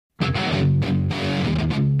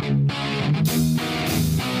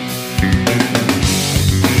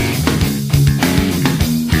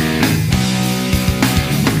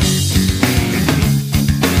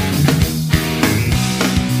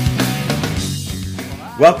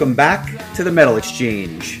Welcome back to the Metal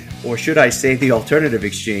Exchange, or should I say the Alternative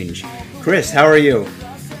Exchange. Chris, how are you?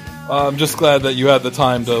 I'm just glad that you had the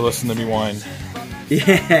time to listen to me whine.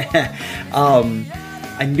 Yeah,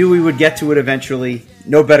 I knew we would get to it eventually.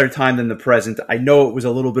 No better time than the present. I know it was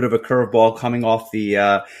a little bit of a curveball coming off the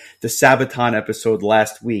Sabaton episode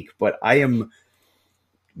last week, but I am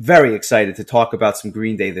very excited to talk about some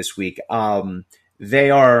Green Day this week.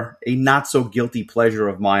 They are a not so guilty pleasure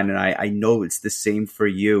of mine, and I know it's the same for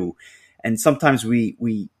you. And sometimes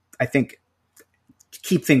we I think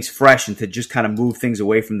keep things fresh and to just kind of move things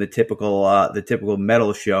away from the typical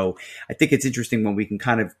metal show. I think it's interesting when we can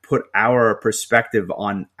kind of put our perspective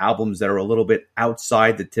on albums that are a little bit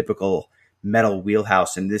outside the typical metal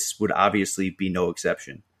wheelhouse, and this would obviously be no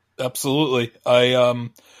exception. Absolutely.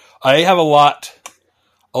 I have a lot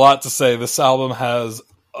to say. This album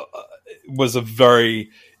was a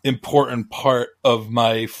very important part of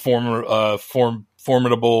my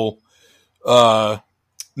formidable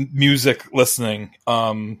music listening.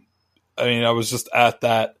 I mean, I was just at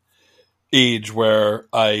that age where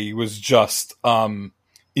I was just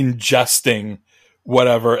ingesting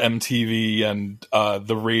whatever MTV and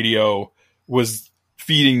the radio was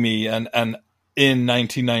feeding me, and in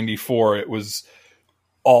 1994 it was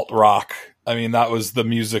alt rock. I mean, that was the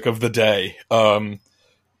music of the day.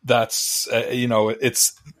 That's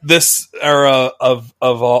it's this era of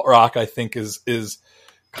alt rock, I think, is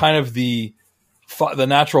kind of the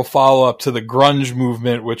natural follow up to the grunge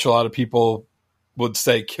movement, which a lot of people would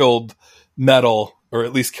say killed metal, or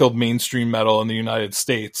at least killed mainstream metal in the United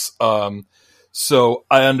States. So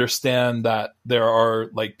I understand that there are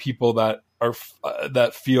like people that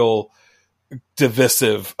feel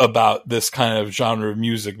divisive about this kind of genre of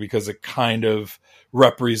music because it kind of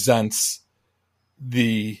represents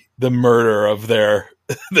the murder of their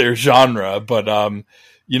genre. But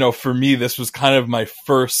for me, this was kind of my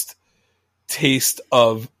first taste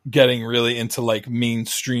of getting really into like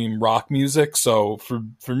mainstream rock music. So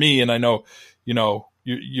for me, and I know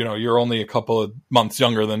you're only a couple of months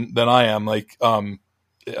younger than I am, like I'm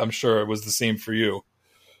sure it was the same for you.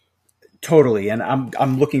 Totally, and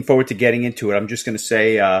I'm looking forward to getting into it. I'm just going to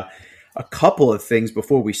say a couple of things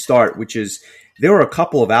before we start, which is there were a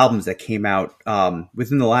couple of albums that came out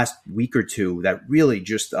within the last week or two that really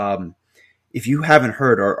just, if you haven't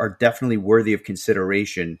heard, are definitely worthy of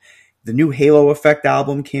consideration. The new Halo Effect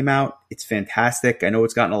album came out. It's fantastic. I know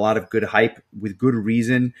it's gotten a lot of good hype with good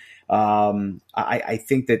reason. I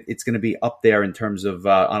think that it's going to be up there in terms of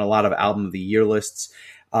on a lot of album of the year lists.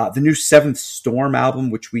 The new Seventh Storm album,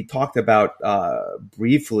 which we talked about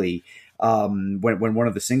briefly when one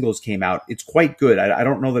of the singles came out, it's quite good. I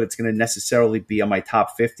don't know that it's going to necessarily be on my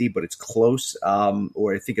top 50, but it's close,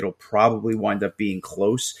 or I think it'll probably wind up being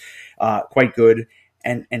close. Quite good.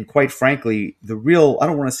 And quite frankly, the real, I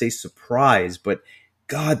don't want to say surprise, but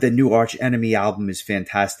God, the new Arch Enemy album is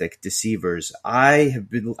fantastic. Deceivers. I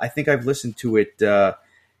think I've listened to it,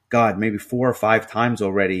 maybe 4 or 5 times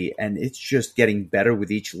already, and it's just getting better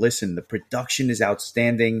with each listen. The production is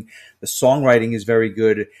outstanding. The songwriting is very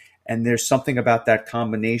good. And there's something about that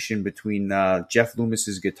combination between Jeff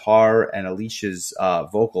Loomis's guitar and Alicia's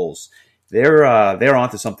vocals. They're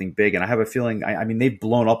onto something big, and I have a feeling. I mean, they've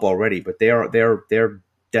blown up already, but they're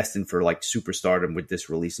destined for like superstardom with this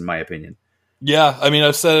release, in my opinion. Yeah, I mean,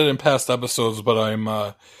 I've said it in past episodes, but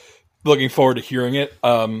I'm looking forward to hearing it.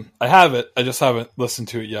 I have it. I just haven't listened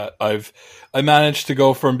to it yet. I managed to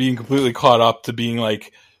go from being completely caught up to being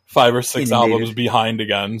like 5 or 6 albums behind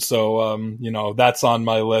again. So that's on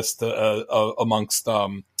my list amongst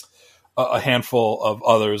a handful of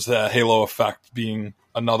others. Halo Effect being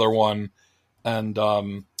another one. And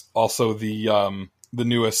also the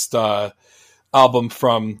newest album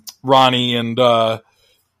from Ronnie and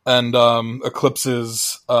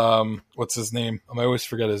Eclipse's what's his name? I always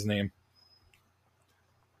forget his name.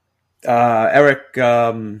 Eric.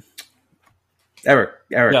 Yeah, Eric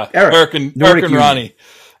and Ronnie.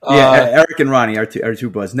 Eric and Ronnie are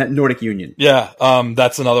two buds. Nordic Union. Yeah,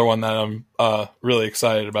 that's another one that I'm really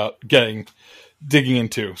excited about digging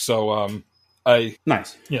into. So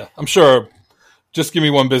nice. Yeah, I'm sure. Just give me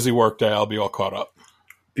one busy work day, I'll be all caught up.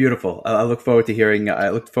 Beautiful. I look forward to hearing.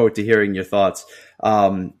 Your thoughts.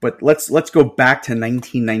 But let's go back to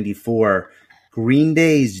 1994. Green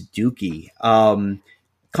Day's Dookie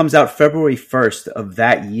comes out February 1st of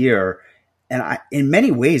that year, and in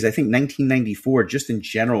many ways, I think 1994, just in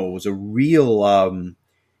general, was a real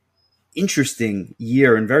interesting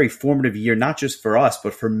year and very formative year, not just for us,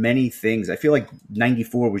 but for many things. I feel like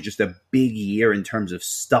 94 was just a big year in terms of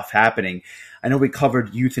stuff happening. I know we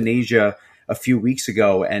covered Euthanasia a few weeks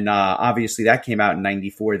ago, and obviously that came out in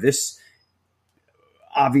 94. This,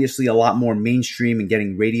 obviously a lot more mainstream and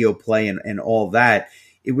getting radio play and all that.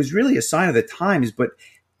 It was really a sign of the times. But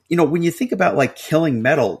when you think about like killing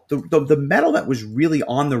metal, the metal that was really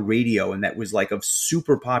on the radio and that was like of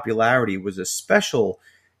super popularity was a special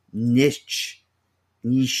niche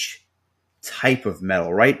type of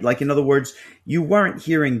metal, right? Like, in other words, you weren't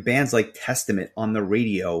hearing bands like Testament on the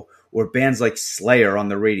radio or bands like Slayer on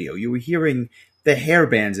the radio. You were hearing the hair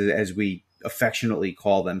bands, as we affectionately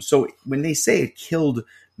call them. So when they say it killed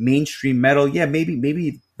mainstream metal, yeah,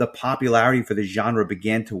 maybe the popularity for the genre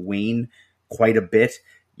began to wane quite a bit.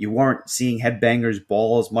 You weren't seeing Headbangers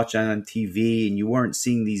Ball as much on TV, and you weren't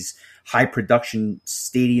seeing these high production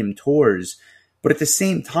stadium tours. But at the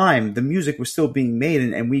same time, the music was still being made,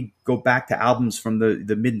 and we go back to albums from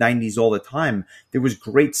the mid-'90s all the time. There was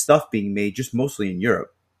great stuff being made, just mostly in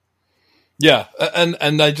Europe. Yeah,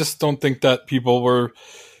 and I just don't think that people were,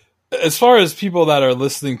 as far as people that are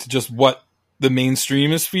listening to just what the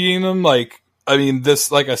mainstream is feeding them, like, I mean,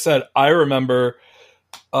 this, like I said, I remember,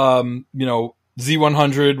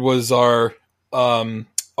 Z100 was our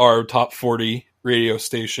top 40 radio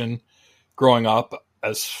station growing up.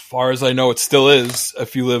 As far as I know, it still is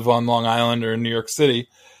if you live on Long Island or in New York City.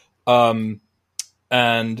 And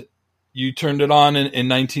you turned it on in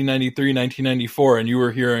 1993, 1994, and you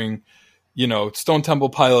were hearing, Stone Temple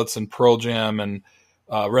Pilots and Pearl Jam and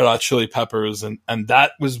Red Hot Chili Peppers. And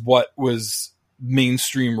that was what was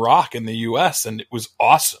mainstream rock in the U.S., and it was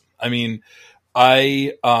awesome. I mean,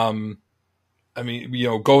 going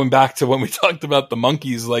back to when we talked about the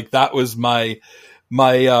Monkees, like that was my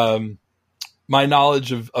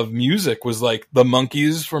knowledge of music was like the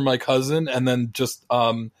Monkees from my cousin, and then just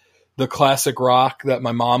the classic rock that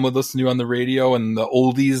my mom would listen to on the radio, and the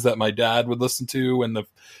oldies that my dad would listen to,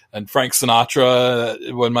 and Frank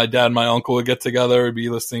Sinatra. When my dad and my uncle would get together, would be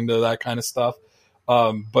listening to that kind of stuff.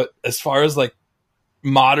 But as far as like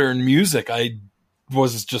modern music, I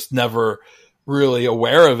was just never really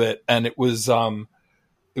aware of it, and it was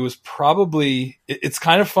probably, it's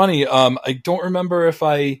kind of funny. I don't remember if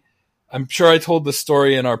I'm sure I told the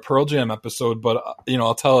story in our Pearl Jam episode, but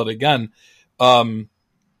I'll tell it again.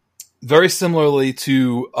 Very similarly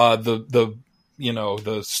to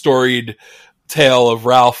the storied tale of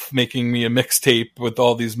Ralph making me a mixtape with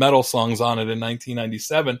all these metal songs on it in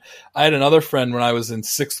 1997. I had another friend when I was in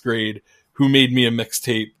 6th grade who made me a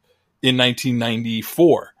mixtape in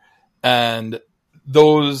 1994, and it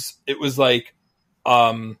was like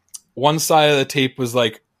one side of the tape was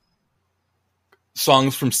like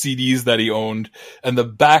songs from CDs that he owned, and the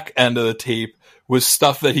back end of the tape was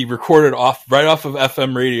stuff that he recorded right off of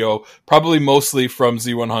FM radio, probably mostly from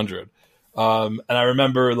Z100. And I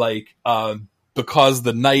remember like Because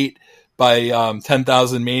the Night by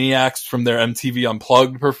 10,000 Maniacs from their MTV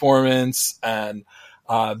Unplugged performance, and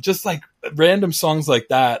just like random songs like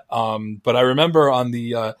that. But I remember on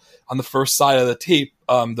the first side of the tape,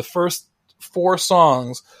 the first 4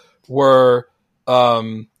 songs were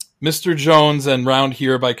Mr. Jones and Round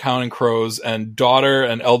Here by Counting Crows, and Daughter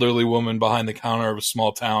and Elderly Woman Behind the Counter of a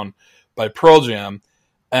Small Town by Pearl Jam.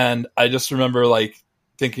 And I just remember like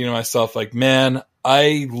thinking to myself, like, man,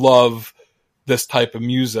 I love this type of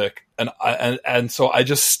music. And so I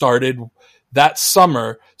just started that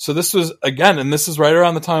summer. So this was, again, and this is right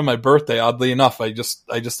around the time of my birthday, oddly enough. I just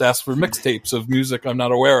asked for mixtapes of music I'm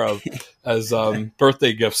not aware of as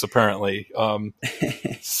birthday gifts, apparently.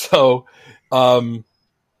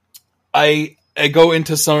 I go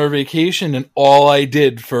into summer vacation, and all I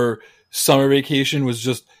did for summer vacation was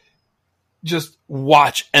just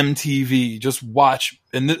watch MTV, just watch.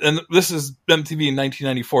 And this is MTV in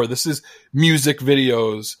 1994. This is music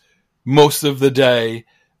videos most of the day.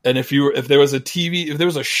 And if there was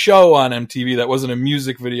a show on MTV that wasn't a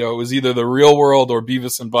music video, it was either The Real World or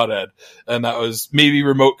Beavis and Butthead. And that was maybe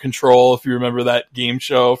Remote Control, if you remember that game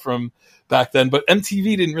show from back then. But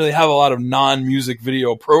MTV didn't really have a lot of non-music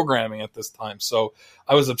video programming at this time. So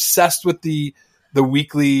I was obsessed with the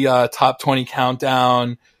weekly top 20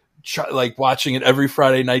 countdown, like watching it every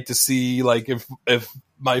Friday night to see like if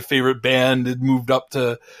my favorite band had moved up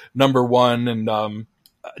to number 1, and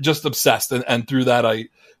just obsessed. And through that, I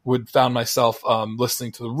found myself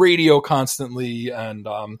listening to the radio constantly, and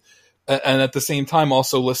at the same time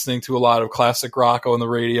also listening to a lot of classic rock on the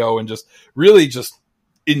radio, and just really just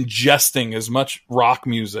ingesting as much rock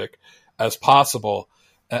music as possible.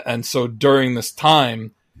 And so during this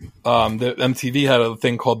time, the MTV had a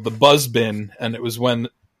thing called the Buzz Bin, and it was when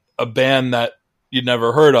a band that you'd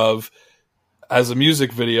never heard of has a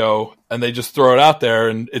music video, and they just throw it out there,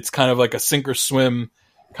 and it's kind of like a sink or swim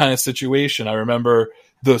kind of situation. I remember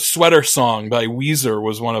the Sweater Song by Weezer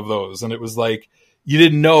was one of those, and it was like you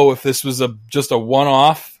didn't know if this was just a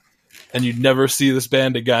one-off and you'd never see this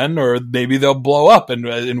band again, or maybe they'll blow up. And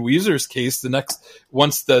in Weezer's case,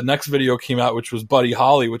 once the next video came out, which was Buddy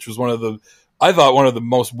Holly, which was I thought one of the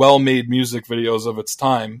most well-made music videos of its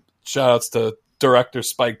time. Shout outs to director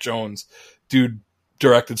Spike Jonze. Dude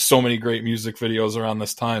directed so many great music videos around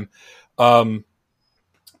this time.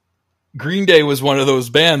 Green Day was one of those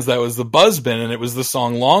bands that was the Buzzbin, and it was the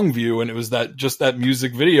song Longview, and it was that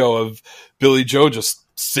music video of Billy Joe just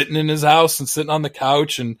sitting in his house and sitting on the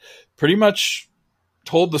couch and pretty much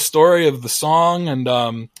told the story of the song. And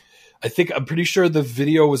I'm pretty sure the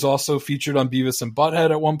video was also featured on Beavis and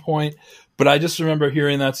Butthead at one point. But I just remember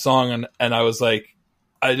hearing that song and I was like,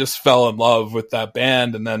 I just fell in love with that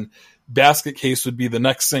band. And then Basket Case would be the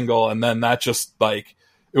next single, and then that just like,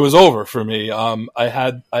 it was over for me.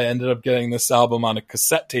 I ended up getting this album on a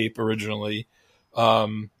cassette tape originally,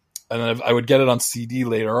 and then I would get it on CD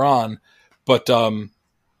later on. But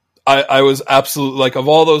I was absolutely, like, of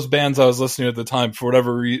all those bands I was listening to at the time, for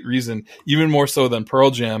whatever reason, even more so than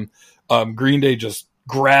Pearl Jam, Green Day just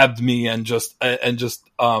grabbed me and just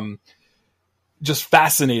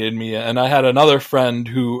fascinated me. And I had another friend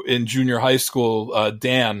who in junior high school,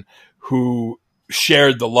 Dan, who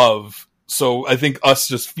shared the love. So I think us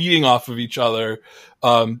just feeding off of each other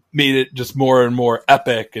made it just more and more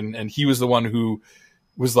epic. And he was the one who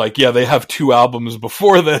was like, yeah, they have 2 albums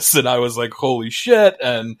before this. And I was like, holy shit.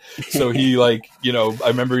 And so he I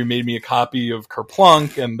remember he made me a copy of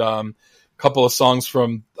Kerplunk and a couple of songs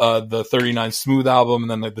from the 39 Smooth album.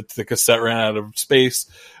 And then the cassette ran out of space.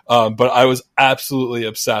 But I was absolutely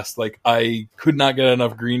obsessed. Like, I could not get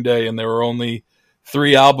enough Green Day, and there were only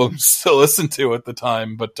 3 albums to listen to at the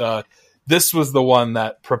time. But this was the one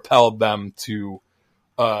that propelled them to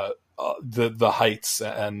the heights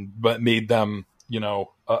but made them,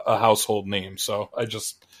 a household name. So I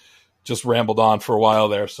just rambled on for a while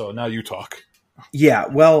there. So now you talk. Yeah,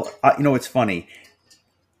 well, it's funny.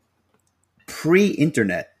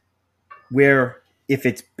 Pre-internet, where if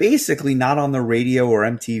it's basically not on the radio or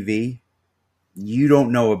MTV, you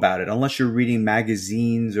don't know about it unless you're reading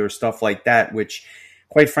magazines or stuff like that, which,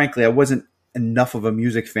 quite frankly, I wasn't enough of a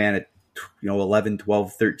music fan at 11,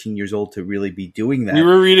 12, 13 years old to really be doing that. We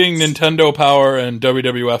were reading Nintendo Power and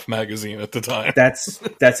WWF magazine at the time. That's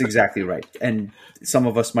exactly right. And some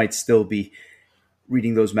of us might still be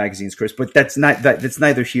reading those magazines, Chris, but that's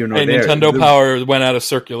neither here nor there. Nintendo Power went out of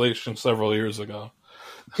circulation several years ago.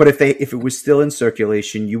 But if it was still in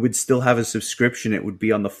circulation, you would still have a subscription. It would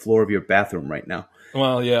be on the floor of your bathroom right now.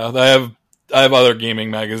 Well, yeah, I have other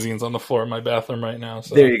gaming magazines on the floor of my bathroom right now.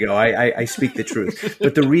 So. There you go. I speak the truth.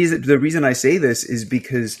 But the reason I say this is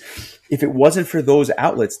because if it wasn't for those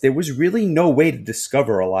outlets, there was really no way to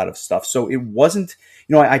discover a lot of stuff. So it wasn't,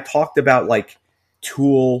 I talked about like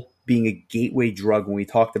Tool being a gateway drug when we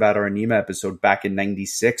talked about our Anima episode back in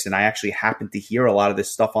 96. And I actually happened to hear a lot of this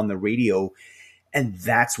stuff on the radio. And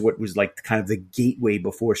that's what was like kind of the gateway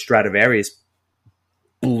before Stradivarius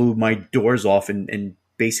blew my doors off and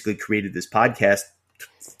basically created this podcast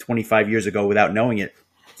 25 years ago without knowing it.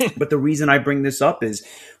 But the reason I bring this up is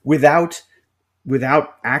without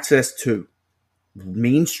access to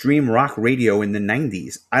mainstream rock radio in the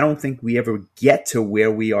 90s, I don't think we ever get to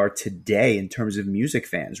where we are today in terms of music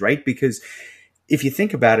fans, right? Because if you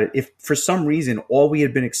think about it, if for some reason all we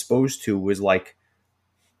had been exposed to was like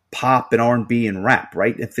pop and R&B and rap,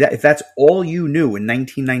 right? If that's all you knew in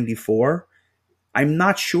 1994, I'm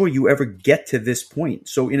not sure you ever get to this point.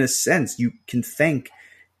 So in a sense, you can thank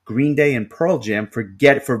Green Day and Pearl Jam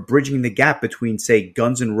for bridging the gap between, say,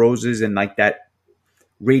 Guns N' Roses and like that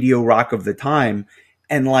radio rock of the time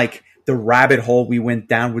and like the rabbit hole we went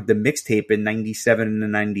down with the mixtape in 97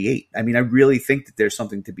 and 98. I mean, I really think that there's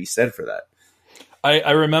something to be said for that.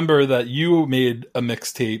 I remember that you made a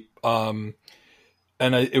mixtape,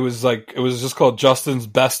 and it was just called Justin's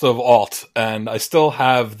Best of Alt, and I still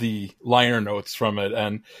have the liner notes from it.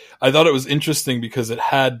 And I thought it was interesting because it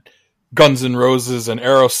had Guns N' Roses and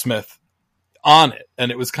Aerosmith on it,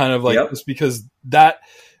 and it was kind of like just because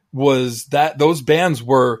those bands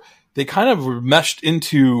they kind of were meshed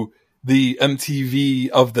into the MTV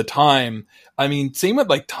of the time. I mean, same with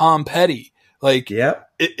like Tom Petty. Like,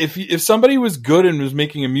 if somebody was good and was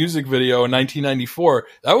making a music video in 1994,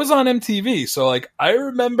 that was on MTV. So, like, I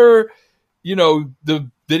remember,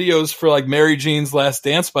 the videos for, like, Mary Jane's Last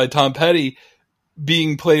Dance by Tom Petty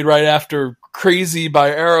being played right after Crazy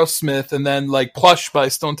by Aerosmith and then, like, Plush by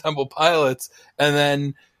Stone Temple Pilots and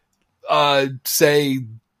then,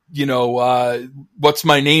 What's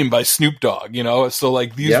My Name by Snoop Dogg, So,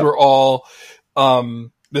 like, these were all,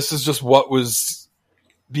 this is just what was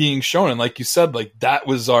being shown. And like you said, like that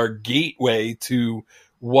was our gateway to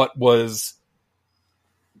what was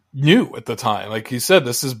new at the time. Like you said,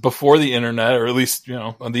 this is before the internet, or at least,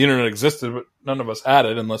 the internet existed, but none of us had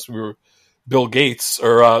it unless we were Bill Gates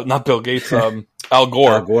or not Bill Gates, Al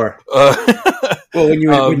Gore. Al Gore. Well,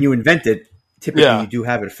 when you invent it, typically you do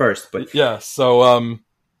have it first, but yeah. So,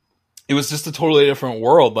 it was just a totally different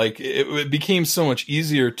world. Like it became so much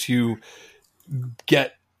easier to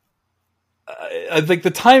get, I think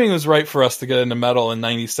the timing was right for us to get into metal in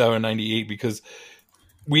 97, 98, because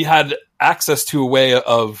we had access to a way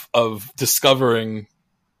of discovering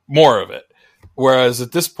more of it. Whereas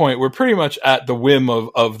at this point, we're pretty much at the whim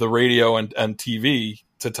of the radio and TV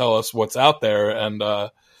to tell us what's out there. And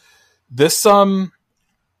this was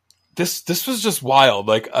just wild.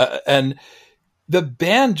 Like, and the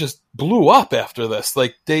band just blew up after this.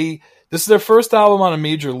 Like this is their first album on a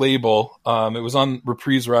major label. It was on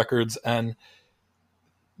Reprise Records, and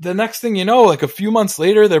the next thing you know, like a few months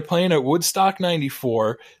later, they're playing at Woodstock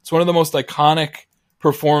 94. It's one of the most iconic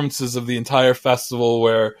performances of the entire festival,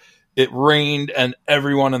 where it rained and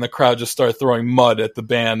everyone in the crowd just started throwing mud at the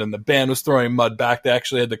band, and the band was throwing mud back. They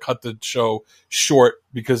actually had to cut the show short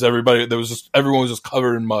because everyone was just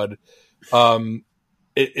covered in mud.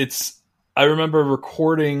 I remember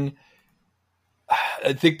recording,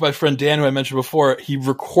 I think my friend Dan, who I mentioned before, he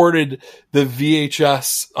recorded the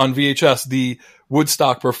VHS, the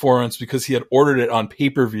Woodstock performance, because he had ordered it on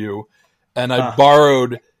pay-per-view, and I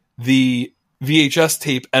borrowed the VHS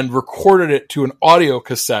tape and recorded it to an audio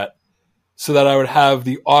cassette so that I would have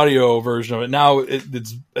the audio version of it. Now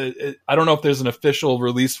I don't know if there's an official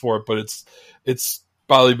release for it, but it's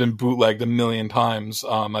probably been bootlegged a million times.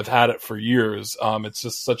 I've had it for years. It's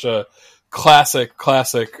just such a classic,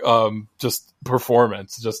 just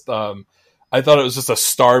performance. Just, I thought it was just a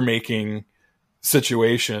star-making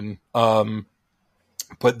situation.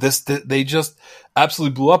 But they just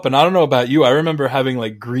absolutely blew up. And I don't know about you, I remember having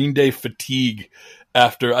like Green Day fatigue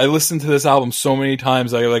after I listened to this album so many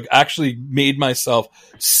times. I like actually made myself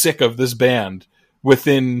sick of this band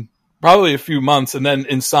within probably a few months. And then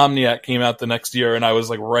Insomniac came out the next year, and I was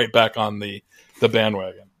like right back on the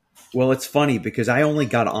bandwagon. Well, it's funny because I only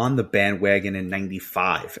got on the bandwagon in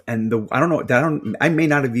 95, and I may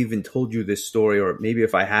not have even told you this story, or maybe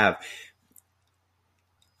if I have.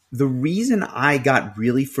 The reason I got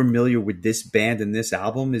really familiar with this band and this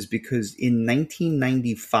album is because in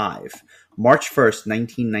 1995, March 1st,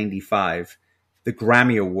 1995, the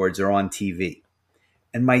Grammy Awards are on TV.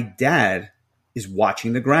 And my dad is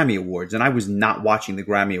watching the Grammy Awards, and I was not watching the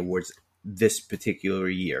Grammy Awards this particular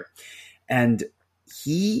year. And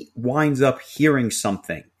he winds up hearing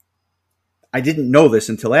something. I didn't know this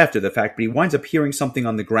until after the fact, but he winds up hearing something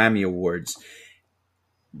on the Grammy Awards,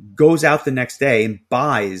 goes out the next day and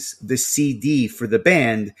buys the CD for the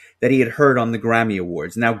band that he had heard on the Grammy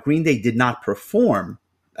Awards. Now, Green Day did not perform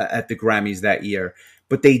at the Grammys that year,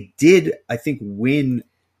 but they did, I think, win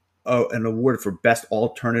an award for Best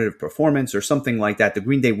Alternative Performance or something like that. The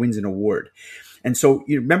Green Day wins an award. And so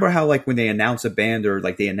you remember how like when they announce a band or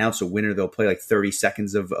like they announce a winner, they'll play like 30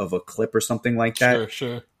 seconds of a clip or something like that?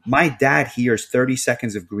 Sure. My dad hears 30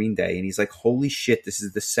 seconds of Green Day, and he's like, holy shit, this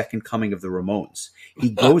is the second coming of the Ramones. He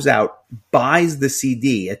goes out, buys the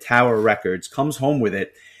CD at Tower Records, comes home with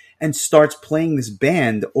it, and starts playing this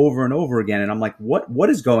band over and over again. And I'm like, what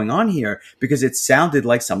is going on here? Because it sounded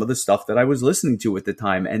like some of the stuff that I was listening to at the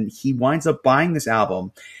time. And he winds up buying this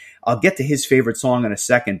album. I'll get to his favorite song in a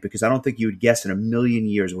second, because I don't think you would guess in a million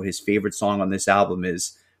years what his favorite song on this album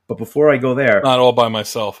is. But before I go there... Not All By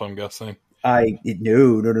Myself, I'm guessing.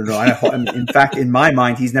 No. In fact, in my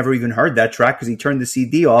mind, he's never even heard that track because he turned the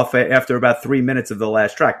CD off after about 3 minutes of the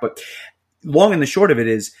last track. But long and the short of it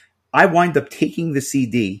is, I wind up taking the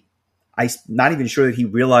CD. I'm not even sure that he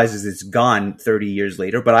realizes it's gone 30 years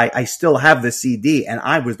later, but I still have the CD, and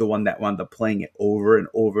I was the one that wound up playing it over and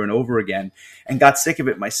over and over again and got sick of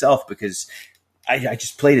it myself because I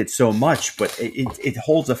just played it so much. But it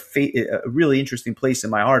holds a really interesting place in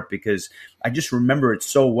my heart because I just remember it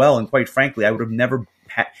so well. And quite frankly, I would have never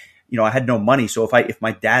had, I had no money. So if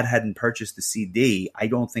my dad hadn't purchased the CD, I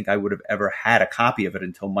don't think I would have ever had a copy of it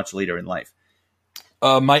until much later in life.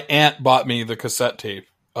 My aunt bought me the cassette tape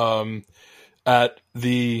at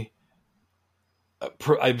the,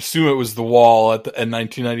 I assume it was the Wall in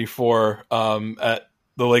 1994 at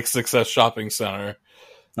the Lake Success Shopping Center.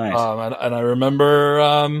 Nice. And I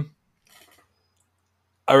remember,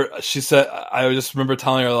 she said, I just remember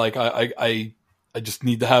telling her, like, I just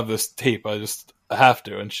need to have this tape. I have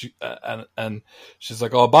to. And she's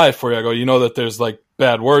like, oh, I'll buy it for you. I go, you know that there's like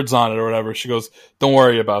bad words on it or whatever. She goes, don't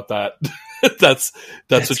worry about that. that's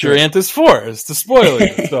what your aunt is for, is to spoil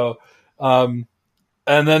you. So, and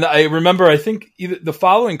then I remember, I think either the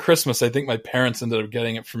following Christmas, I think my parents ended up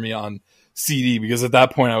getting it for me on CD, because at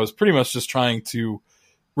that point I was pretty much just trying to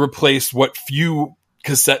replace what few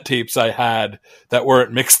cassette tapes I had that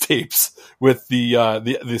weren't mixtapes with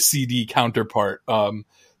the CD counterpart.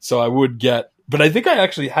 So I would get, but I think I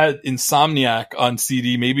actually had Insomniac on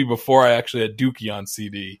CD maybe before I actually had Dookie on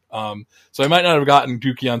CD. So I might not have gotten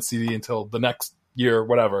Dookie on CD until the next year or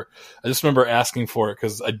whatever. I just remember asking for it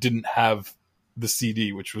because I didn't have the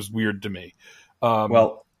CD, which was weird to me.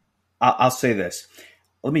 Well, I'll say this.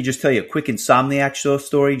 Let me just tell you a quick Insomniac show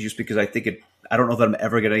story, just because I think I don't know that I'm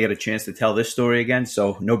ever going to get a chance to tell this story again,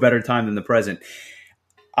 so no better time than the present.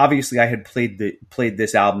 Obviously, I had played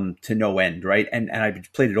this album to no end, right? And I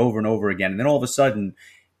played it over and over again. And then all of a sudden,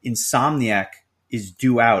 Insomniac is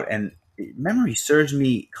due out. And memory serves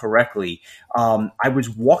me correctly, I was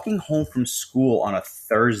walking home from school on a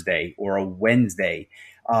Thursday or a Wednesday.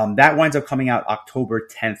 That winds up coming out October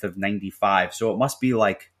 10th of 95. So it must be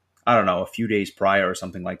like, I don't know, a few days prior or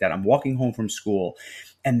something like that. I'm walking home from school,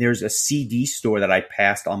 and there's a CD store that I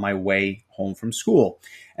passed on my way home from school.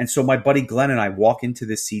 And so my buddy Glenn and I walk into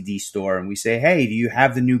the CD store and we say, "Hey, do you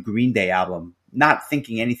have the new Green Day album?" Not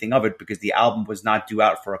thinking anything of it, because the album was not due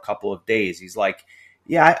out for a couple of days. He's like,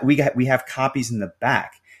 "Yeah, we have copies in the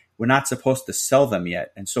back. We're not supposed to sell them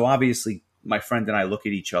yet." And so obviously my friend and I look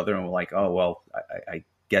at each other and we're like, "Oh, well, I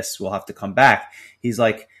guess we'll have to come back." He's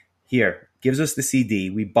like, "Here," gives us the CD.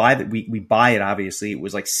 We buy it. Obviously, it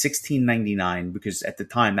was like $16.99, because at the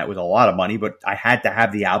time that was a lot of money, but I had to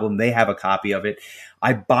have the album. They have a copy of it.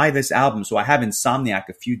 I buy this album, so I have Insomniac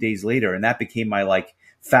a few days later, and that became my like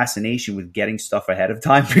fascination with getting stuff ahead of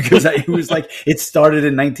time, because it was like it started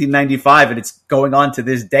in 1995 and it's going on to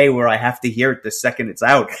this day where I have to hear it the second it's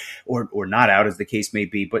out, or not out, as the case may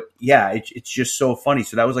be. But yeah, it's just so funny.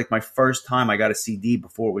 So that was like my first time I got a CD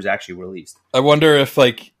before it was actually released. I wonder if,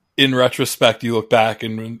 like, in retrospect, you look back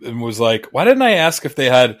and was like, why didn't I ask if they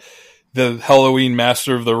had the Halloween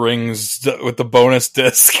Master of the Rings with the bonus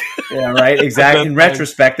disc? Yeah, right. Exactly. In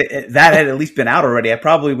retrospect, that had at least been out already. I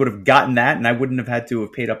probably would have gotten that, and I wouldn't have had to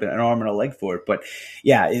have paid up an arm and a leg for it. But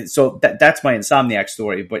yeah, so that's my Insomniac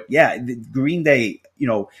story. But yeah, Green Day,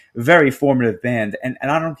 very formative band. And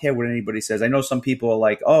I don't care what anybody says. I know some people are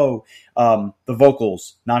like, "Oh, the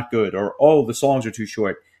vocals not good," or "Oh, the songs are too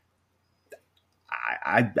short."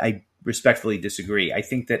 I respectfully disagree. I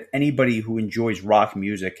think that anybody who enjoys rock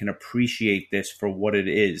music can appreciate this for what it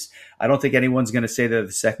is. I don't think anyone's going to say they're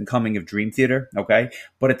the second coming of Dream Theater, okay?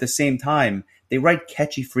 But at the same time, they write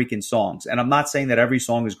catchy freaking songs. And I'm not saying that every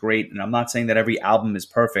song is great, and I'm not saying that every album is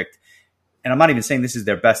perfect. And I'm not even saying this is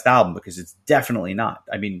their best album, because it's definitely not.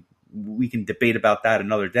 I mean, we can debate about that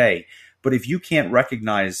another day. But if you can't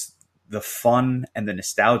recognize the fun and the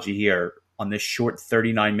nostalgia here on this short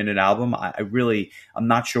 39-minute album, I'm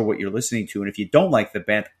not sure what you're listening to. And if you don't like the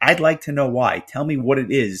band, I'd like to know why. Tell me what it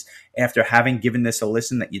is after having given this a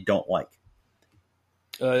listen that you don't like.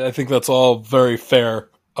 I think that's all very fair.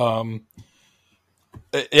 Yeah,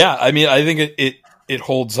 I mean, I think it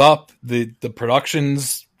holds up. The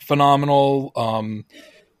production's phenomenal.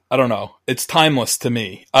 I don't know. It's timeless to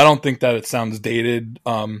me. I don't think that it sounds dated.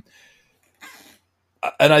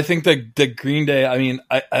 And I think that Green Day, I mean,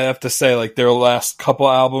 I have to say, like, their last couple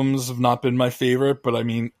albums have not been my favorite, but I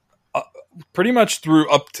mean, pretty much through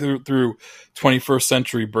 21st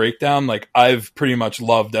Century Breakdown, like, I've pretty much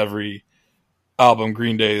loved every album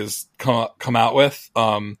Green Day has come out with.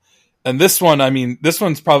 And this one, I mean, this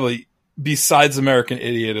one's probably, besides American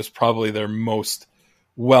Idiot, is probably their most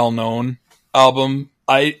well-known album.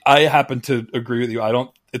 I happen to agree with you.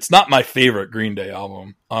 It's not my favorite Green Day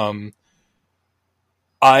album.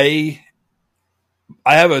 I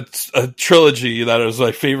have a trilogy that is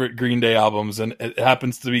my favorite Green Day albums, and it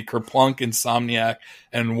happens to be Kerplunk, Insomniac,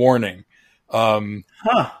 and Warning,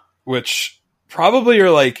 which probably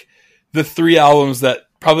are like the three albums that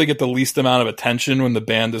probably get the least amount of attention when the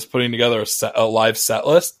band is putting together a live set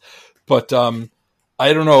list. But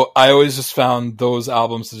I don't know. I always just found those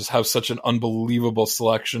albums to just have such an unbelievable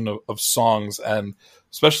selection of songs, and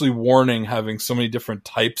especially Warning having so many different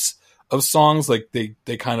types of songs. Like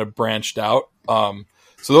they kind of branched out.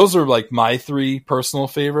 So those are like my three personal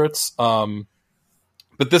favorites.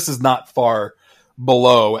 But this is not far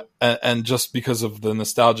below. And just because of the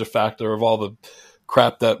nostalgia factor of all the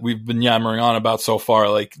crap that we've been yammering on about so far,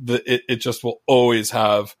 like it just will always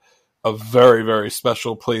have a very, very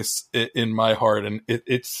special place in my heart. And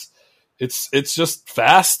it's just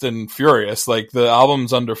fast and furious. Like the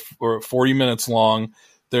album's under 40 minutes long.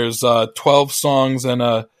 There's 12 songs and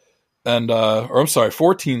a or I'm sorry,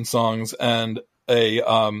 14 songs and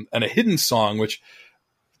a hidden song, which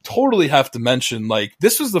totally have to mention. Like,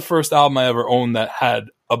 this was the first album I ever owned that had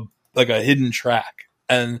a hidden track,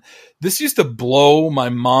 and this used to blow my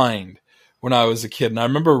mind when I was a kid. And I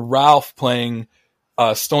remember Ralph playing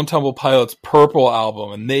Stone Temple Pilots' Purple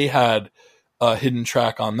album, and they had a hidden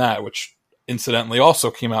track on that, which incidentally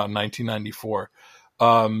also came out in 1994.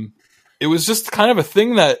 It was just kind of a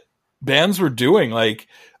thing that bands were doing. Like,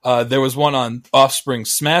 there was one on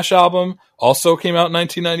Offspring's Smash album, also came out in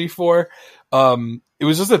 1994. It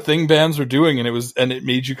was just a thing bands were doing, and it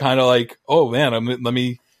made you kind of like, oh man, let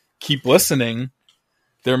me keep listening.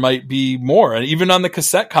 There might be more. And even on the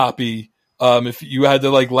cassette copy, if you had to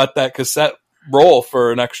like let that cassette roll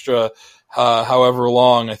for an extra however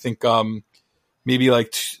long, I think maybe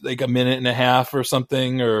like a minute and a half or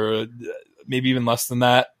something, or maybe even less than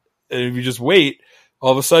that. And if you just wait,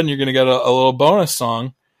 all of a sudden you're going to get a little bonus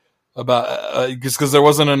song about because there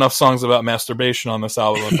wasn't enough songs about masturbation on this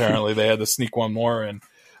album. Apparently, they had to sneak one more in,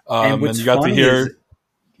 and you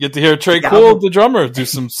get to hear Trey Cool, the drummer, do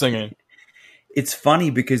some singing. It's funny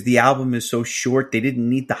because the album is so short, they didn't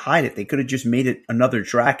need to hide it. They could have just made it another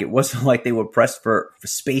track. It wasn't like they were pressed for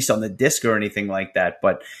space on the disc or anything like that,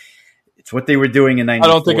 but it's what they were doing in 94.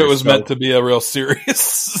 I don't think it was meant to be a real serious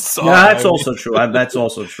song. No, that's also true. That's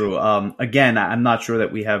also true. Again, I'm not sure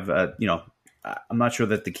that we have, I'm not sure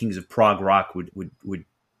that the Kings of Prog Rock would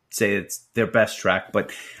say it's their best track,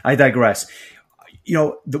 but I digress.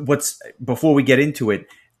 Before we get into it,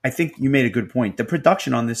 I think you made a good point. The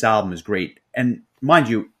production on this album is great. And mind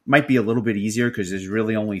you, might be a little bit easier because there's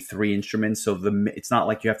really only 3 instruments. So it's not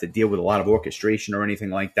like you have to deal with a lot of orchestration or anything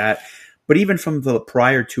like that. But even from the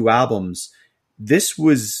prior 2 albums, this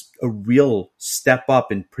was a real step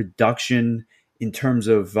up in production in terms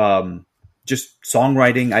of just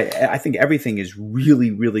songwriting. I think everything is really,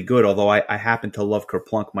 really good, although I happen to love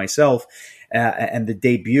Kerplunk myself. And the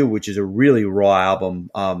debut, which is a really raw album,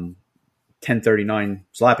 1039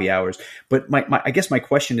 Slappy Hours. But I guess my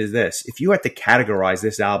question is this. If you had to categorize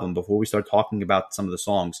this album before we start talking about some of the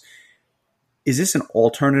songs, is this an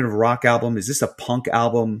alternative rock album? Is this a punk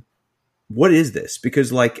album? What is this?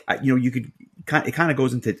 Because it kind of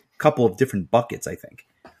goes into a couple of different buckets, I think.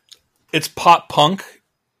 It's pop punk,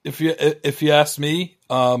 if you ask me.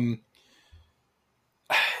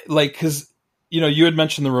 Because you had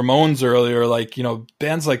mentioned the Ramones earlier,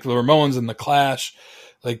 bands like the Ramones and the Clash,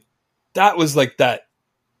 that was like that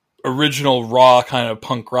original raw kind of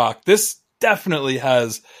punk rock. This definitely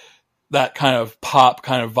has that kind of pop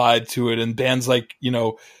kind of vibe to it. And bands like,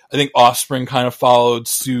 I think Offspring kind of followed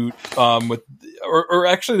suit or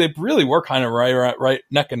actually they really were kind of right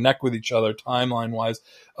neck and neck with each other timeline wise.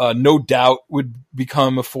 No Doubt would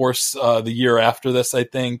become a force the year after this, I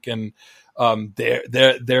think. And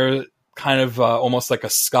they're kind of almost like a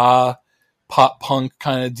ska pop punk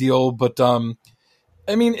kind of deal. But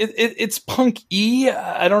I mean, it's punk-y.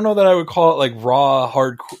 I don't know that I would call it like raw,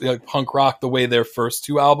 hard punk rock the way their first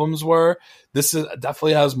 2 albums were. This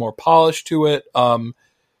definitely has more polish to it. I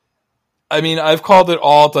mean, I've called it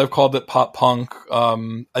alt. I've called it pop punk.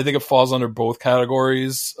 I think it falls under both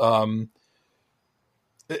categories. Yeah,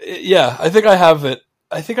 I think I have it.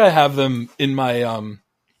 I think I have them in my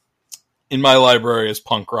library as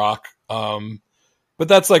punk rock. But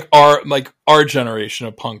that's like our generation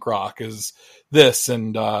of punk rock is this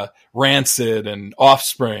and Rancid and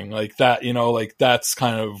Offspring, like that, that's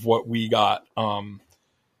kind of what we got.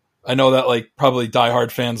 I know that probably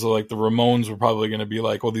diehard fans of the Ramones were probably going to be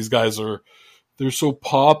like, well, these guys they're so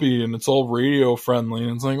poppy and it's all radio friendly.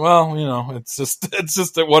 And it's like, well, it's just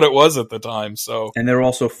what it was at the time. So, and they're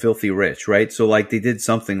also filthy rich, right? So they did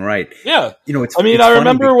something right. Yeah. I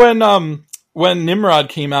remember when Nimrod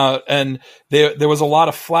came out and there was a lot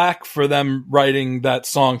of flack for them writing that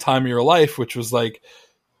song Time of Your Life, which was like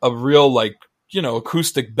a real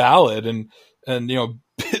acoustic ballad. And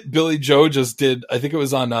Billy Joe just did, I think it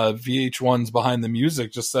was on VH1's Behind the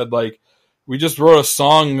Music, just said we just wrote a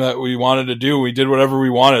song that we wanted to do. We did whatever we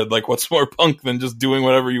wanted. What's more punk than just doing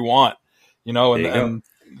whatever you want, and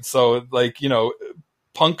so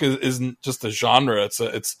punk isn't just a genre. It's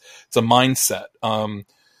a mindset.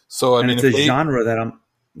 So I mean, it's a genre that I'm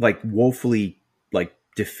woefully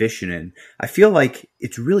deficient in. I feel like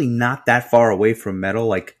it's really not that far away from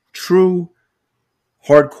metal, true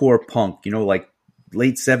hardcore punk.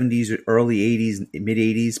 Late 70s, early 80s, mid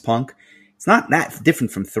 80s punk. It's not that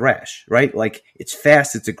different from thrash, right? It's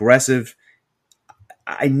fast, it's aggressive.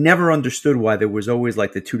 I never understood why there was always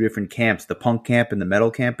the 2 different camps, the punk camp and the metal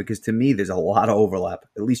camp, because to me there's a lot of overlap,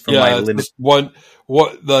 at least from my limit.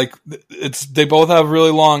 They both have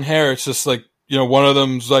really long hair. It's just one of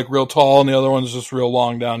them's like real tall and the other one's just real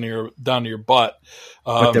long down to your butt.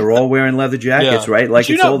 But they're all wearing leather jackets, right? Like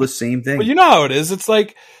it's all the same thing. But you know how it is. It's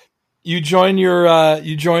like you join your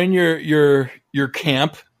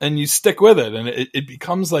camp and you stick with it, and it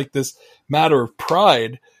becomes like this matter of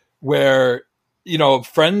pride where,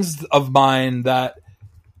 friends of mine that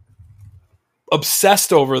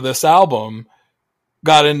obsessed over this album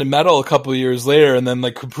got into metal a couple of years later and then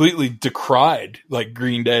like completely decried like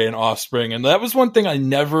Green Day and Offspring. And that was one thing I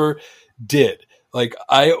never did. Like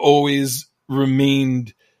I always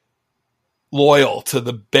remained loyal to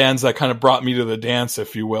the bands that kind of brought me to the dance,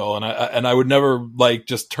 if you will. And I would never like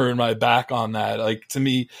just turn my back on that. Like to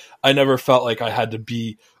me, I never felt like I had to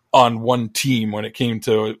be on one team when it came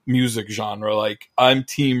to music genre. Like I'm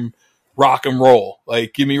team rock and roll.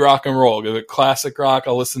 Like give me rock and roll, give it classic rock.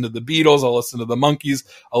 I'll listen to the Beatles. I'll listen to the Monkees.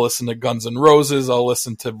 I'll listen to Guns N' Roses. I'll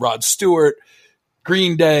listen to Rod Stewart,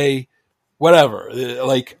 Green Day, whatever.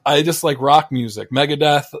 Like I just like rock music.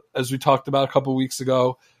 Megadeth, as we talked about a couple of weeks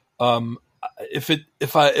ago. If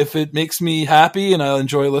it makes me happy and I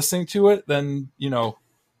enjoy listening to it, then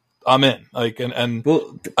I'm in. Like and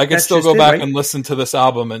well, I can still go back and listen to this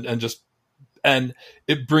album and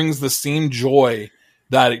it brings the same joy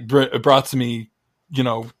that it brought to me,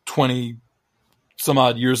 20 some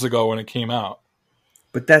odd years ago when it came out.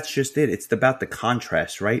 But that's just it. It's about the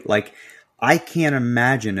contrast, right? Like I can't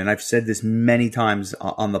imagine, and I've said this many times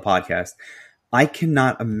on the podcast, I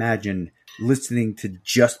cannot imagine listening to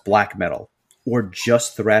just black metal or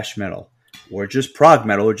just thrash metal or just prog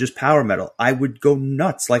metal or just power metal. I would go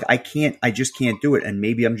nuts. Like I just can't do it. And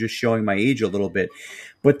maybe I'm just showing my age a little bit,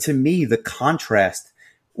 but to me, the contrast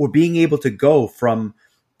or being able to go from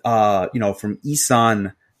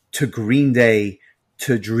Isan to Green Day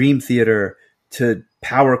to Dream Theater to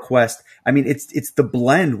Power Quest. I mean, it's the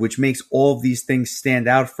blend which makes all of these things stand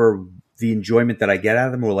out for the enjoyment that I get out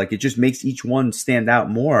of them, or like it just makes each one stand out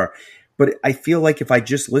more. But I feel like if I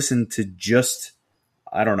just listen to just,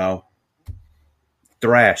 I don't know,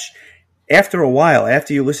 thrash, after a while,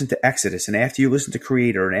 after you listen to Exodus and after you listen to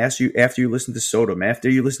Creator and after you listen to Sodom, after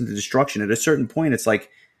you listen to Destruction, at a certain point, it's like,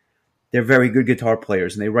 they're very good guitar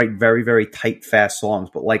players and they write very, very tight, fast songs,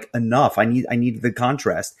 but like enough. I need the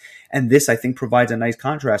contrast. And this, I think, provides a nice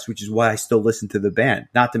contrast, which is why I still listen to the band.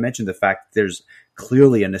 Not to mention the fact that there's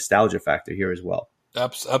clearly a nostalgia factor here as well.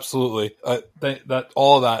 Absolutely. That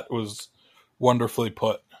all of that was wonderfully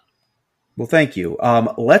put. Well, thank you.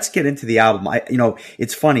 Let's get into the album.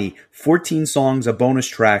 It's funny, 14 songs, a bonus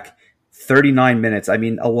track, 39 minutes. I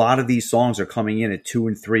mean, a lot of these songs are coming in at 2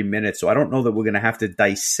 and 3 minutes. So I don't know that we're going to have to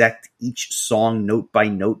dissect each song note by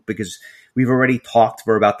note because we've already talked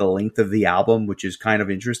for about the length of the album, which is kind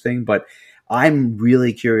of interesting. But I'm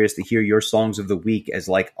really curious to hear your songs of the week as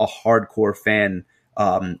like a hardcore fan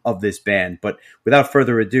of this band. But without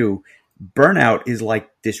further ado, Burnout is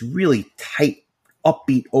like this really tight,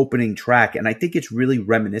 upbeat opening track, and I think it's really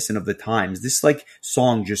reminiscent of the times. This like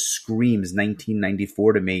song just screams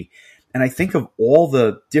 1994 to me. And I think of all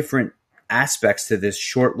the different aspects to this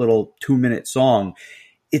short little 2-minute song.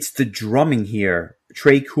 It's the drumming here,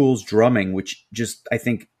 Trey Cool's drumming, which just, I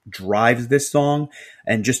think, drives this song.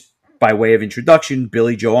 And just by way of introduction,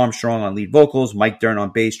 Billy Joe Armstrong on lead vocals, Mike Dirnt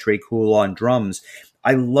on bass, Trey Cool on drums.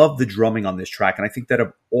 I love the drumming on this track. And I think that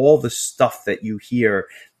of all the stuff that you hear,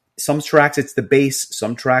 some tracks it's the bass,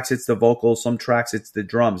 some tracks it's the vocals, some tracks it's the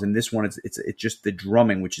drums. And this one, it's just the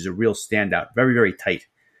drumming, which is a real standout. Very, very tight.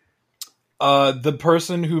 The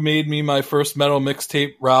person who made me my first metal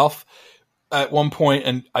mixtape, Ralph, at one point,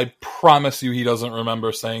 and I promise you he doesn't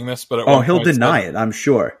remember saying this, but he'll deny it, I'm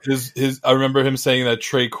sure. I remember him saying that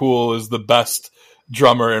Trey Cool is the best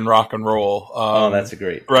drummer in rock and roll. That's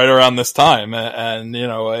great. Right around this time, and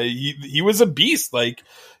he was a beast. Like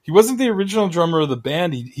he wasn't the original drummer of the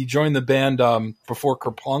band. He joined the band before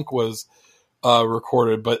Kerplunk was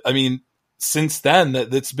recorded, but I mean, since then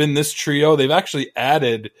that's been this trio. They've actually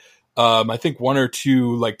added. I think 1 or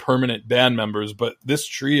 2 like permanent band members, but this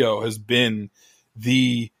trio has been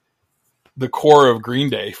the core of Green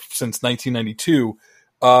Day since 1992.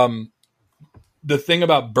 The thing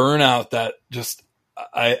about Burnout that just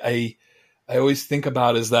I always think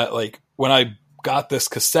about is that like when I got this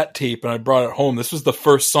cassette tape and I brought it home, this was the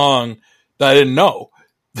first song that I didn't know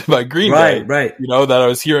by Green Day, right? That I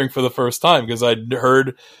was hearing for the first time because I'd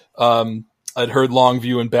heard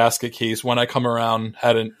Longview and Basket Case. When I Come Around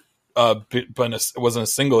hadn't. But it wasn't a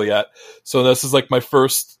single yet. So this is like my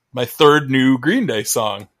third new Green Day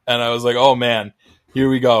song. And I was like, oh man, here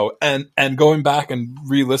we go. And going back and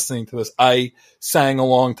re-listening to this, I sang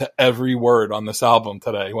along to every word on this album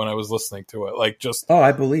today when I was listening to it. Like just,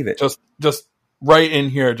 I believe it. Just right in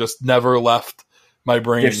here, just never left my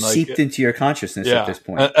brain. They're Like, seeped into your consciousness at this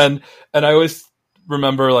point. And I always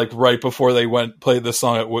remember, like, right before they played this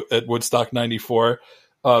song at Woodstock '94,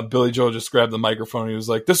 Billy Joel just grabbed the microphone and he was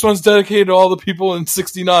like, "This one's dedicated to all the people in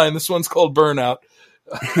 '69. This one's called Burnout."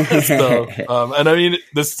 So, and I mean,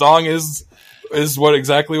 this song is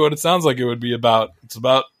exactly what it sounds like it would be about. It's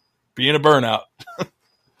about being a burnout.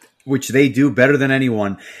 Which they do better than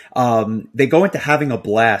anyone. They go into Having a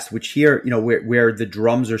Blast, which here, where the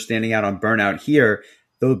drums are standing out on Burnout, here,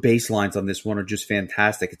 the bass lines on this one are just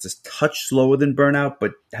fantastic. It's a touch slower than Burnout,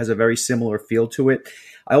 but has a very similar feel to it.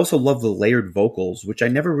 I also love the layered vocals, which I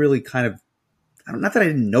never really not that I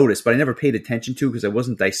didn't notice, but I never paid attention to because I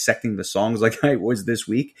wasn't dissecting the songs like I was this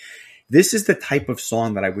week. This is the type of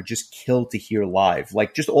song that I would just kill to hear live.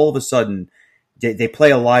 Like, just all of a sudden, they play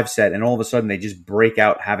a live set and all of a sudden they just break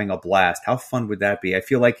out Having a Blast. How fun would that be? I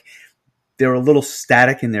feel like they're a little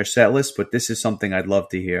static in their set list, but this is something I'd love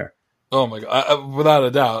to hear. Oh my God. Without a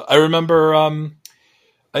doubt. I remember, I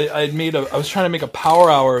was trying to make a power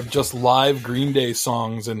hour of just live Green Day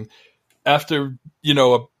songs. And after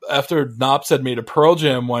Knops had made a Pearl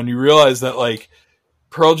Jam one, you realize that, like,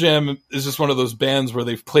 Pearl Jam is just one of those bands where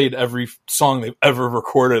they've played every song they've ever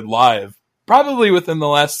recorded live, probably within the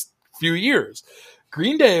last few years.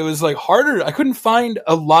 Green Day was like harder. I couldn't find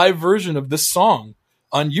a live version of this song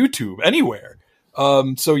on YouTube anywhere.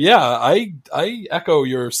 So yeah, I echo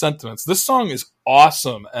your sentiments. This song is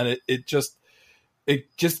awesome, and it just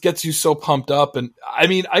gets you so pumped up. And I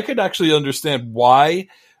mean, I could actually understand why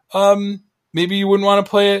maybe you wouldn't want to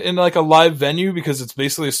play it in like a live venue, because it's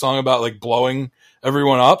basically a song about like blowing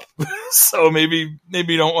everyone up. So maybe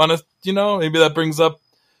you don't want to, maybe that brings up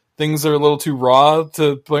things are a little too raw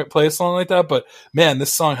to play a song like that. But man,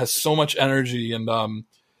 this song has so much energy, and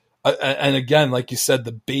again, like you said,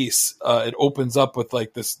 the bass, it opens up with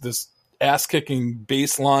like this ass kicking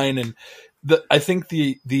bass line, and I think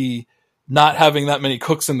the not having that many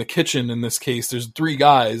cooks in the kitchen in this case, there's 3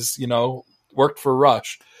 guys, worked for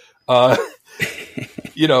Rush.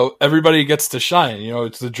 Everybody gets to shine.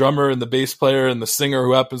 It's the drummer and the bass player and the singer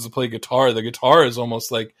who happens to play guitar. The guitar is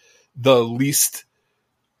almost like the least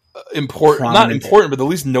important, not important, but the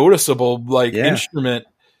least noticeable instrument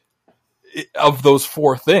of those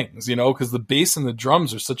 4 things, because the bass and the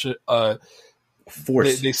drums are such a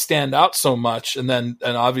force. They stand out so much. And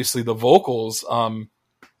obviously the vocals,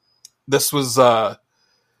 this was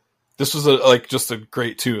just a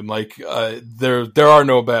great tune. Like, there are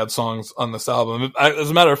no bad songs on this album. As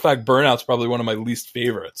a matter of fact, Burnout's probably one of my least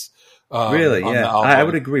favorites. Really? Yeah. I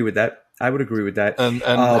would agree with that. And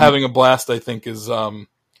Having a Blast, I think, is in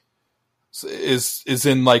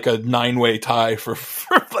like a 9-way tie for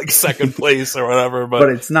like second place or whatever. But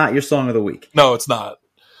it's not your song of the week. No, it's not.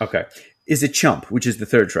 Okay. Is it Chump, which is the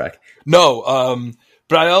 3rd track? No.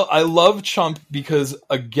 But I love Chump because,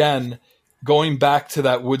 again, going back to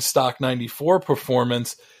that Woodstock '94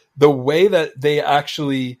 performance, the way that they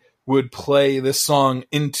actually would play this song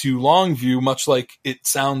into Longview, much like it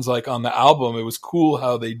sounds like on the album, it was cool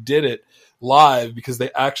how they did it live, because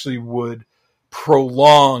they actually would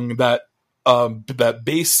prolong that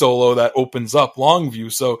bass solo that opens up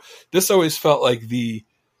Longview. So this always felt like the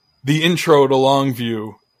intro to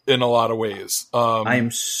Longview in a lot of ways. I am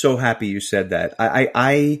so happy you said that.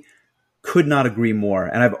 I could not agree more,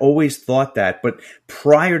 and I've always thought that. But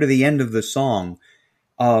prior to the end of the song,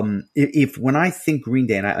 if when I think Green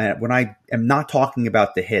Day, and when I am not talking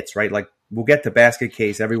about the hits, right? Like, we'll get to Basket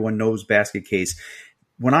Case. Everyone knows Basket Case.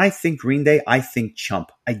 When I think Green Day, I think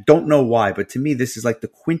Chump. I don't know why, but to me, this is like the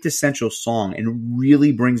quintessential song, and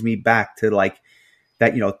really brings me back to like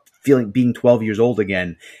that, feeling, being 12 years old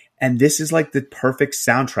again. And this is like the perfect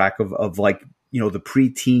soundtrack of like, the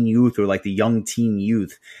pre-teen youth or like the young teen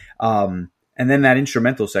youth. And then that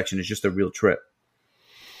instrumental section is just a real trip.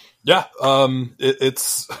 Yeah.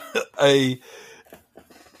 It's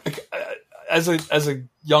as a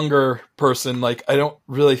younger person, like, I don't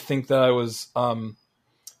really think that I was,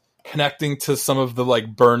 connecting to some of the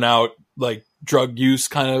like Burnout, like drug use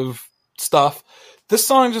kind of stuff. This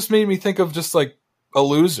song just made me think of just like a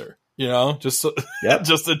loser, just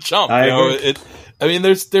a chump.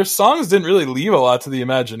 Their songs didn't really leave a lot to the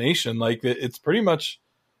imagination. Like, it's pretty much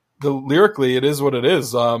lyrically, it is what it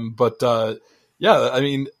is. Yeah, I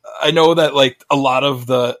mean, I know that like a lot of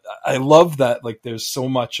I love that like there's so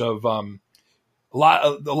much of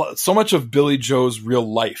so much of Billy Joe's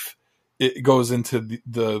real life. It goes into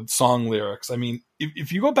the song lyrics. I mean,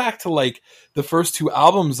 if you go back to like the first 2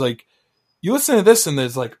 albums, like you listen to this and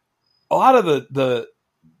there's like a lot of the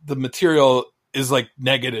material is like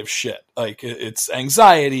negative shit. Like it's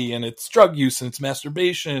anxiety and it's drug use and it's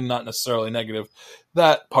masturbation, not necessarily negative,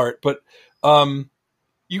 that part. But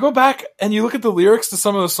you go back and you look at the lyrics to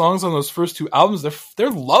some of the songs on those first two albums, they're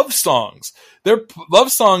love songs. They're love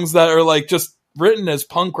songs that are like just written as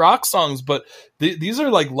punk rock songs, but these are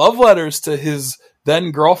like love letters to his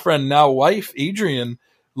then girlfriend, now wife, Adrian.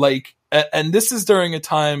 Like, and this is during a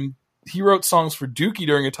time he wrote songs for Dookie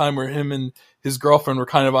during a time where him and his girlfriend were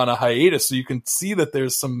kind of on a hiatus. So you can see that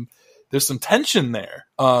there's some tension there.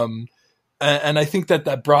 And I think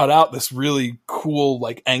that brought out this really cool,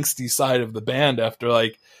 like angsty side of the band after,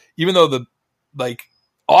 like, even though the, like,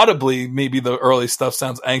 audibly, maybe the early stuff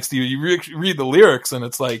sounds angsty, you read the lyrics and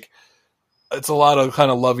it's like, it's a lot of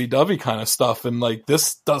kind of lovey-dovey kind of stuff. And like,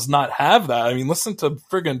 this does not have that. I mean, listen to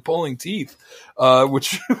friggin' Pulling Teeth,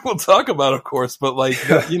 which we'll talk about, of course, but like,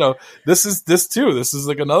 you know, this is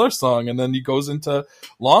like another song. And then he goes into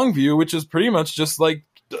Longview, which is pretty much just like,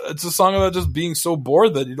 it's a song about just being so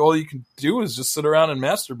bored that all you can do is just sit around and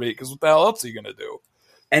masturbate, because what the hell else are you going to do?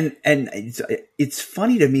 And it's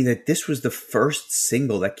funny to me that this was the first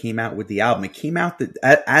single that came out with the album. It came out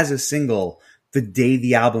as a single the day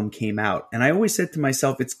the album came out. And I always said to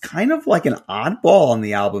myself, it's kind of like an oddball on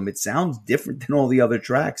the album. It sounds different than all the other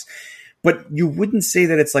tracks. But you wouldn't say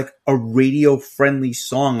that it's like a radio-friendly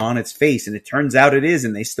song on its face. And it turns out it is,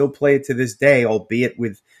 and they still play it to this day, albeit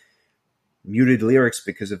with muted lyrics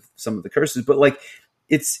because of some of the curses, but like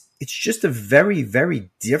it's just a very, very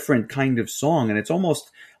different kind of song, and it's almost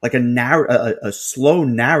like a slow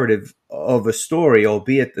narrative of a story,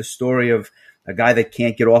 albeit the story of a guy that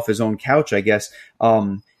can't get off his own couch, I guess.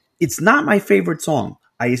 It's not my favorite song.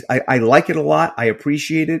 I like it a lot. I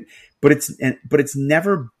appreciate it, but it's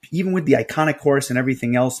never, even with the iconic chorus and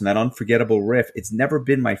everything else and that unforgettable riff, it's never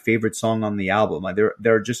been my favorite song on the album.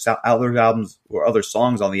 There are just other albums or other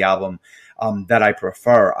songs on the album that I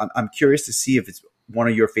prefer. I'm curious to see if it's one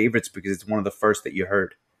of your favorites because it's one of the first that you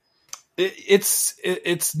heard. It's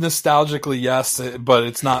nostalgically, yes, but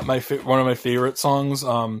it's not one of my favorite songs.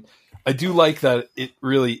 I do like that it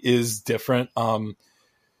really is different.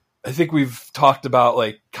 I think we've talked about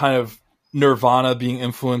like kind of Nirvana being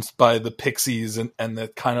influenced by the Pixies and the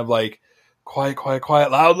kind of like quiet, quiet, quiet,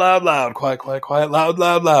 loud, loud, loud, quiet, quiet, quiet, loud,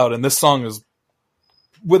 loud, loud. And this song is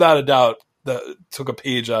without a doubt that took a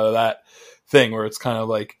page out of that thing, where it's kind of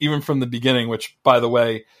like, even from the beginning, which by the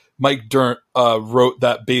way, Mike Dirnt wrote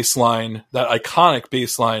that bass line, that iconic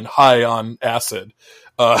bass line, High on Acid,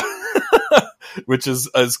 which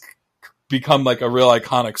has become like a real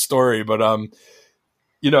iconic story. But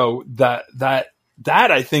you know, that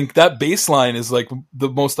I think that bass line is like the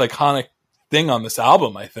most iconic thing on this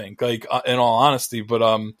album, I think, like in all honesty.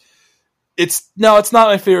 But it's not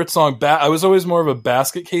my favorite song. I was always more of a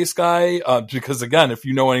Basket Case guy, because again, if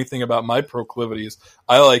you know anything about my proclivities,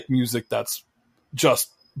 I like music that's just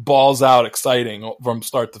balls out exciting from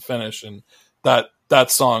start to finish, and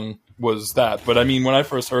that song was that. But I mean, when I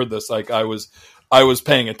first heard this, like I was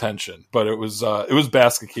paying attention, but it was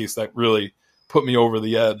Basket Case that really put me over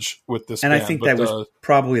the edge with this and band. I think that was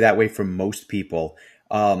probably that way for most people.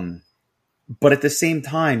 But at the same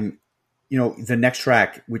time, you know, the next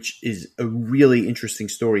track, which is a really interesting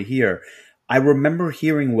story here, I remember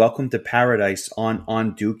hearing Welcome to Paradise on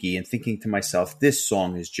Dookie and thinking to myself, this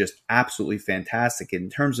song is just absolutely fantastic. In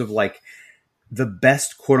terms of like the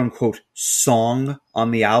best quote unquote song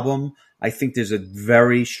on the album, I think there's a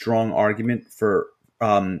very strong argument for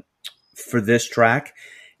this track.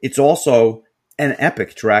 It's also an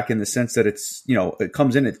epic track in the sense that it's, you know, it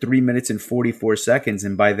comes in at 3 minutes and 44 seconds.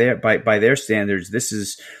 And by their standards, this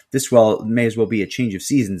may as well be a change of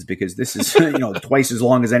seasons, because this is, you know, twice as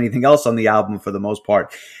long as anything else on the album for the most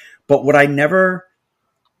part. But what I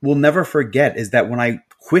will never forget is that when I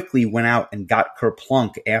quickly went out and got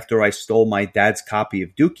Kerplunk after I stole my dad's copy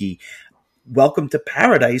of Dookie, Welcome to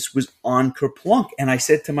Paradise was on Kerplunk. And I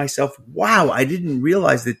said to myself, wow, I didn't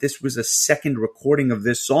realize that this was a second recording of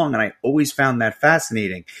this song. And I always found that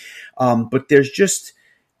fascinating. But there's just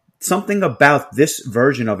something about this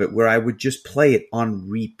version of it where I would just play it on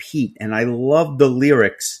repeat. And I love the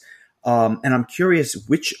lyrics. And I'm curious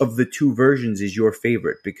which of the two versions is your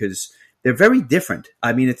favorite, because they're very different.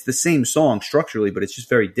 I mean, it's the same song structurally, but it's just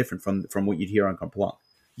very different from what you'd hear on Kerplunk.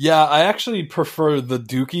 Yeah, I actually prefer the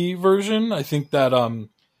Dookie version. I think that,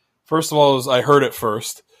 first of all, I heard it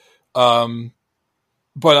first. But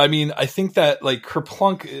I mean, I think that like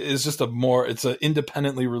Kerplunk is just it's an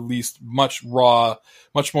independently released, much more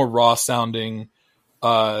raw sounding,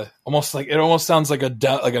 it almost sounds like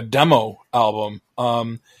a demo album.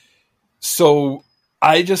 So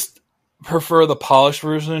I just prefer the polished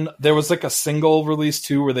version. There was like a single release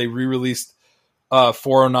too, where they re-released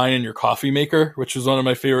 409 in Your Coffee Maker, which was one of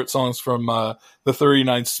my favorite songs from the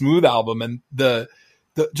 39 Smooth album. And the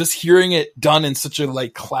just hearing it done in such a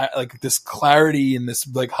like this clarity in this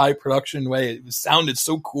like high production way, it sounded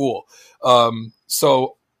so cool.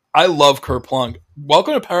 So I love Kerplunk.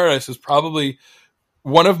 Welcome to Paradise is probably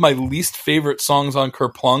one of my least favorite songs on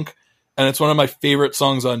Kerplunk, and it's one of my favorite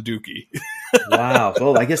songs on Dookie. Wow.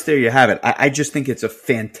 Well, I guess there you have it. I just think it's a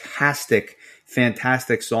fantastic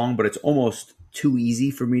song, but it's almost too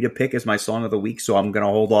easy for me to pick as my song of the week, so I'm going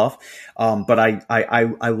to hold off. But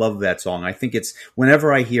I love that song. I think it's,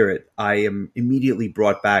 whenever I hear it, I am immediately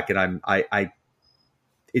brought back, and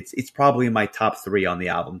it's probably in my top 3 on the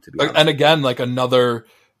album, to be honest. And again, like another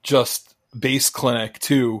just bass clinic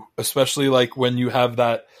too, especially like when you have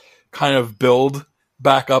that kind of build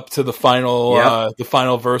back up to the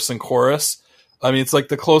final verse and chorus. I mean, it's like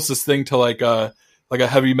the closest thing to like a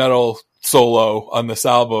heavy metal solo on this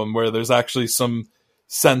album, where there's actually some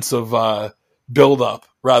sense of build up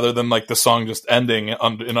rather than like the song just ending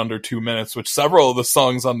in under 2 minutes, which several of the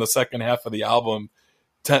songs on the second half of the album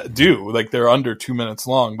do. Like they're under 2 minutes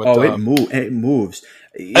long, but it moves.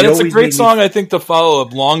 And it's a great song, I think, to follow up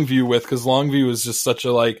Longview with, because Longview is just such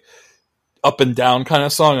a like up and down kind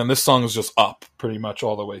of song, and this song is just up pretty much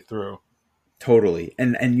all the way through. Totally.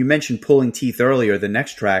 And you mentioned Pulling Teeth earlier. The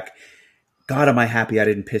next track, God, am I happy I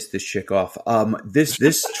didn't piss this chick off.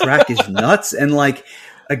 This track is nuts, and like,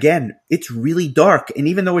 again, it's really dark. And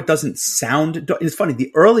even though it doesn't sound, it's funny,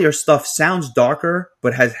 the earlier stuff sounds darker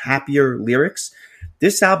but has happier lyrics.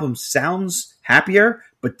 This album sounds happier,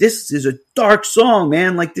 but this is a dark song,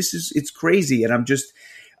 man. Like, it's crazy. And I'm just,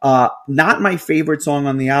 not my favorite song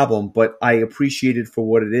on the album, but I appreciate it for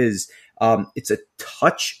what it is. It's a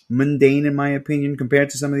touch mundane, in my opinion, compared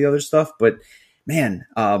to some of the other stuff, but man,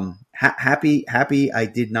 happy I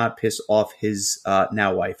did not piss off his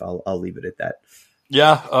now wife. I'll leave it at that.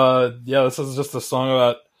 Yeah, this is just a song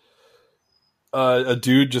about a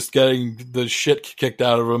dude just getting the shit kicked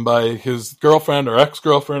out of him by his girlfriend or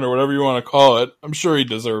ex-girlfriend or whatever you want to call it. I'm sure he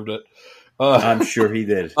deserved it. I'm sure he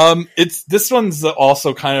did. This one's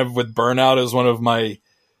also kind of with Burnout as one of my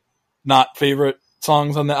not favorite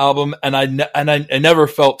songs on the album, and I never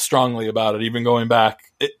felt strongly about it. Even going back,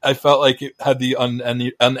 I felt like it had the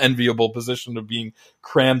unenviable position of being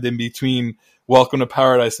crammed in between Welcome to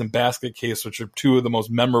Paradise and Basket Case, which are two of the most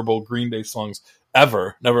memorable Green Day songs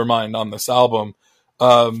ever, never mind on this album.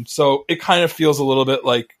 So it kind of feels a little bit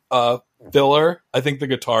like filler. I think the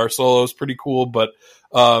guitar solo is pretty cool, but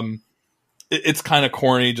it's kind of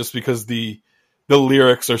corny just because the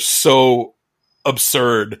lyrics are so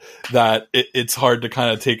absurd that it's hard to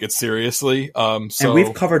kind of take it seriously. And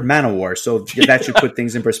we've covered Manowar, so that should put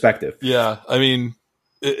things in perspective. Yeah, I mean,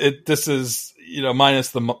 this is, minus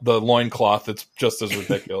the loincloth, it's just as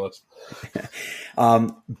ridiculous.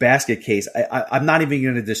 Basket Case. I'm not even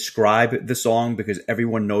going to describe the song because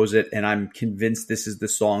everyone knows it, and I'm convinced this is the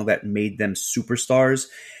song that made them superstars.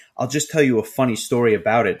 I'll just tell you a funny story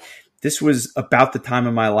about it. This was about the time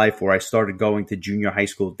in my life where I started going to junior high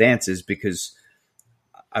school dances because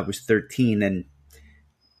I was 13, and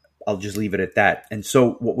I'll just leave it at that. And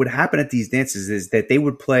so what would happen at these dances is that they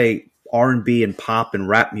would play R&B and pop and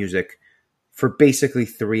rap music for basically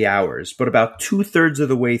 3 hours. But about 2/3 of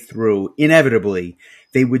the way through, inevitably,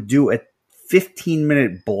 they would do a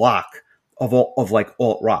 15-minute block of like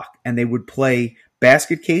alt rock. And they would play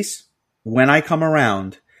Basket Case, When I Come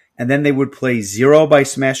Around, and then they would play Zero by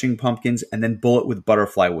Smashing Pumpkins, and then Bullet with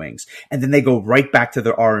Butterfly Wings. And then they go right back to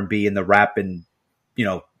the R&B and the rap and,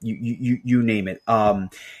 you name it.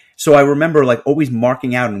 So I remember like always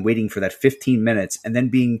marking out and waiting for that 15 minutes and then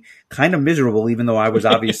being kind of miserable, even though I was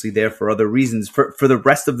obviously there for other reasons for the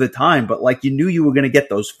rest of the time. But like, you knew you were going to get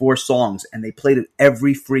those 4 songs, and they played it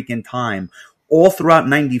every freaking time, all throughout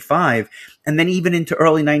 95. And then even into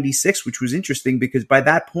early 96, which was interesting because by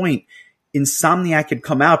that point, Insomniac had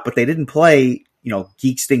come out, but they didn't play,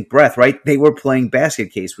 Geek Stink Breath, right? They were playing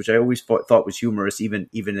Basket Case, which I always thought was humorous, even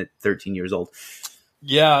at 13 years old.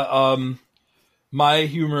 Yeah. My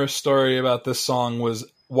humorous story about this song was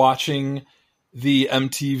watching the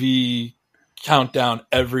MTV countdown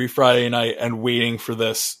every Friday night and waiting for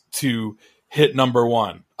this to hit number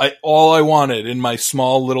 1. All I wanted in my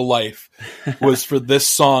small little life was for this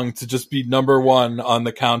song to just be number 1 on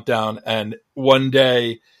the countdown. And one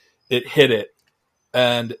day it hit it,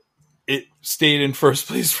 and it stayed in first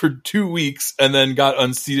place for 2 weeks and then got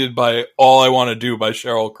unseated by All I Want to Do by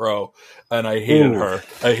Sheryl Crow. And I hated her.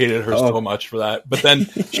 I hated her so much for that. But then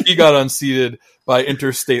she got unseated by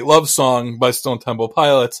Interstate Love Song by Stone Temple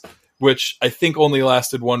Pilots, which I think only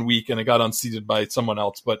lasted 1 week, and it got unseated by someone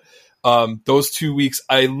else. But those 2 weeks,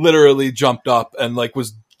 I literally jumped up and like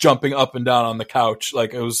was jumping up and down on the couch.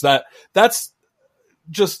 Like it was that's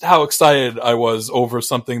just how excited I was over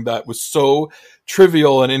something that was so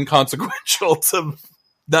trivial and inconsequential to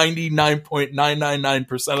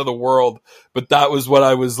 99.999% of the world. But that was what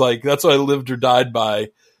I was like, that's what I lived or died by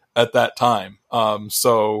at that time. It was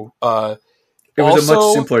a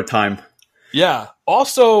much simpler time. Yeah.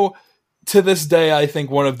 Also, to this day, I think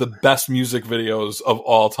one of the best music videos of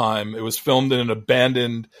all time. It was filmed in an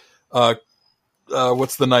abandoned,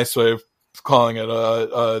 what's the nice way of calling it?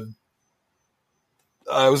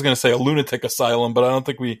 I was going to say a lunatic asylum, but I don't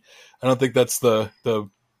think that's the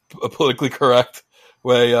politically correct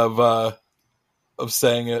way of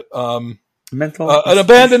saying it. An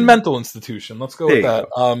abandoned mental institution. Let's go with that.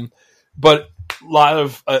 But a lot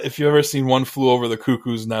of, if you've ever seen One Flew Over the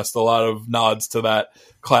Cuckoo's Nest, a lot of nods to that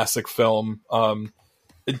classic film. To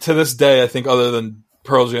this day, I think other than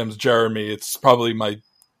Pearl Jam's Jeremy, it's probably my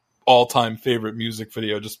all-time favorite music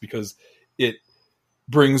video, just because it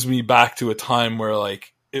brings me back to a time where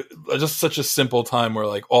like just such a simple time where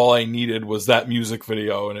like all I needed was that music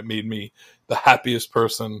video, and it made me the happiest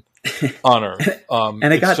person on earth.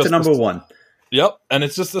 And it got to number one. Yep, and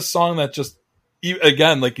it's just a song that just,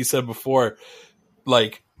 again, like you said before,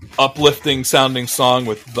 like uplifting sounding song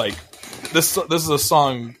with like this is a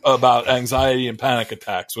song about anxiety and panic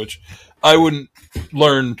attacks, which I wouldn't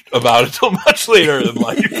learn about until much later in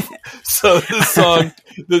life. So this song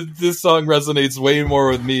resonates way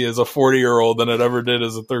more with me as a 40-year-old than it ever did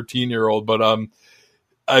as a 13-year-old. But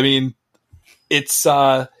I mean, it's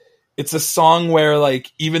a song where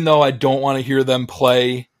like, even though I don't want to hear them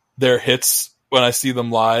play their hits when I see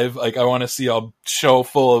them live, like I want to see a show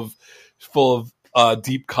full of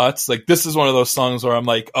deep cuts. Like this is one of those songs where I'm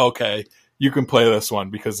like, okay, you can play this one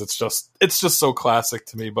because it's just so classic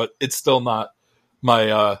to me, but it's still not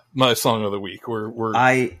my song of the week.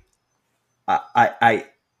 I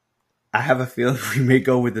have a feeling we may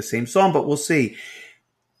go with the same song, but we'll see.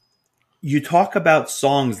 You talk about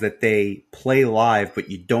songs that they play live, but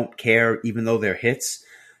you don't care, even though they're hits.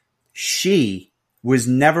 She was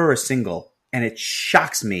never a single, and it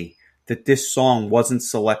shocks me that this song wasn't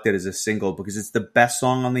selected as a single because it's the best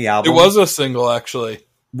song on the album. It was a single, actually.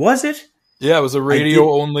 Was it? Yeah, it was a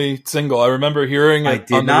radio-only single. I remember hearing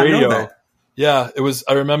it on the radio. Know that. Yeah, it was.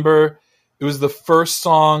 I remember it was the first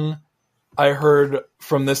song I heard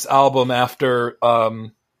from this album after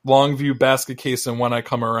Longview, Basket Case, and When I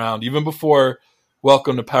Come Around, even before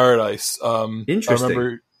Welcome to Paradise. Interesting. I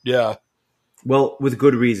remember, yeah. Well, with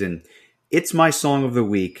good reason. It's my song of the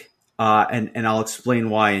week, and I'll explain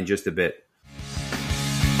why in just a bit.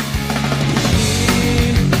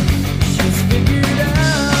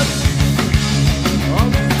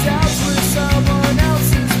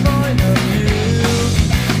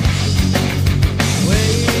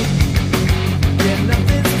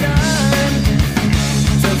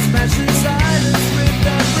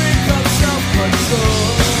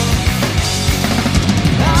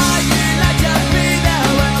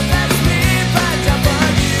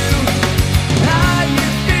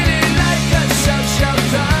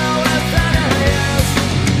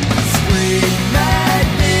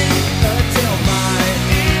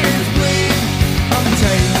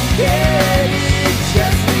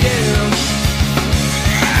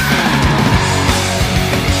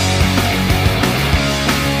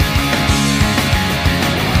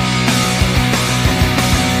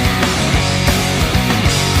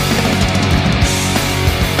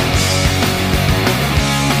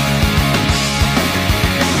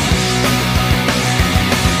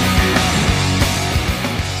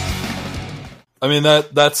 I mean,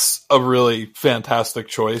 that's a really fantastic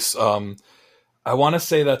choice. I want to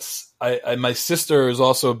say my sister is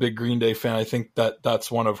also a big Green Day fan. I think that's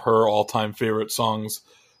one of her all-time favorite songs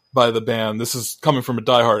by the band. This is coming from a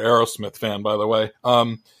diehard Aerosmith fan, by the way.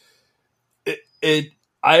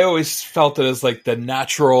 I always felt it as like the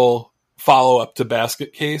natural follow-up to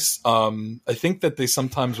Basket Case. I think that they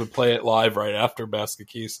sometimes would play it live right after Basket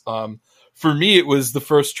Case. For me, it was the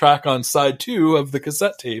first track on side 2 of the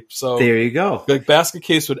cassette tape. So there you go. Like Basket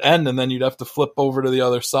Case would end, and then you'd have to flip over to the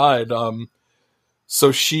other side.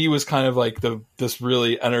 So she was kind of like this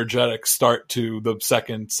really energetic start to the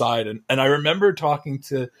second side. And I remember talking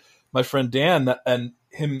to my friend Dan, and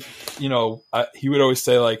him, he would always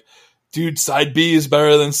say like, dude, side B is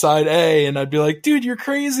better than side A. And I'd be like, dude, you're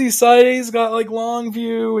crazy. Side A's got like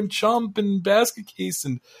Longview and Chump and Basket Case.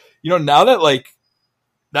 And,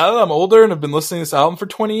 now that I'm older and have been listening to this album for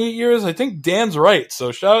 28 years, I think Dan's right.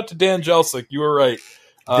 So shout out to Dan Jelsic. You were right.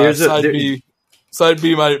 Side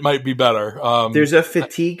B might be better. There's a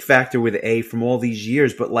fatigue factor with A from all these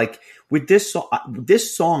years, but like with this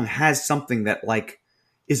song has something that like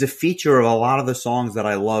is a feature of a lot of the songs that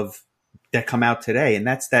I love that come out today, and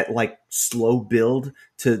that's that like slow build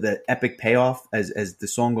to the epic payoff as the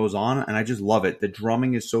song goes on, and I just love it. The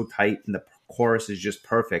drumming is so tight, and the chorus is just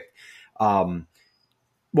perfect.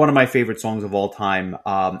 One of my favorite songs of all time.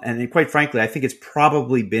 And quite frankly, I think it's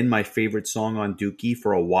probably been my favorite song on Dookie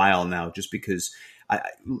for a while now, just because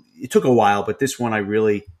it took a while, but this one I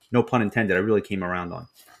really, no pun intended, I really came around on.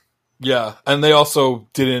 Yeah, and they also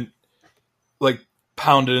didn't like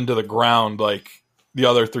pound it into the ground like the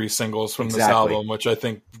other three singles from this album, which I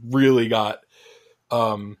think really got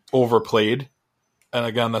overplayed. And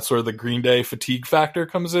again, that's where the Green Day fatigue factor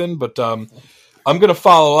comes in, but I'm going to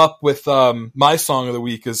follow up with my song of the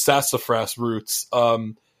week is Sassafras Roots.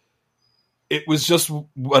 It was just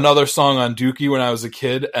another song on Dookie when I was a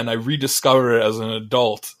kid, and I rediscovered it as an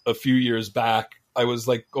adult a few years back. I was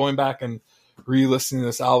like going back and re-listening to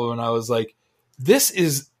this album, and I was like, this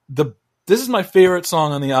is my favorite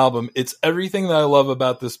song on the album. It's everything that I love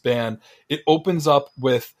about this band. It opens up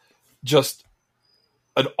with just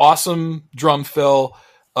an awesome drum fill,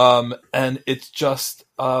 and it's just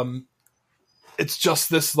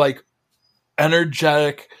this like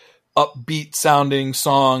energetic, upbeat sounding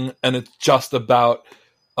song, and it's just about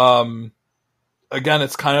again,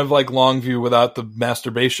 it's kind of like Longview without the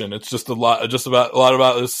masturbation. It's just a lot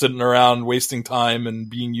about just sitting around wasting time and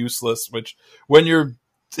being useless, which when you're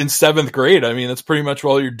in 7th grade, I mean, that's pretty much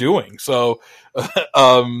all you're doing. So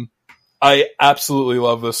I absolutely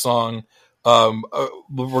love this song.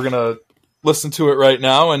 We're gonna listen to it right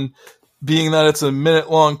now, and being that it's a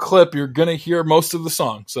minute-long clip, you're going to hear most of the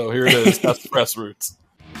song. So here it is. That's Press Roots.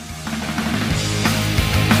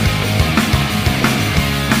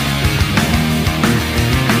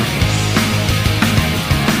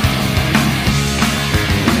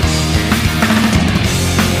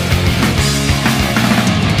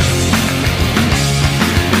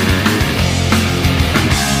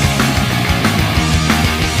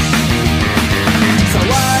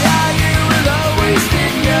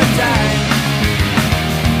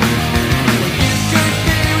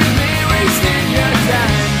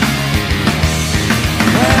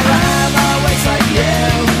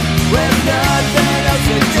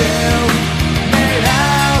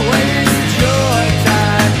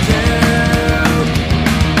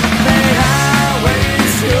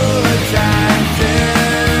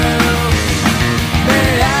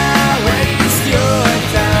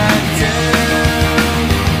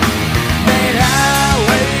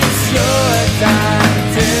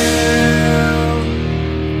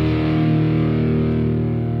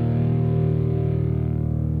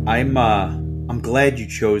 I'm glad you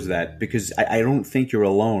chose that because I don't think you're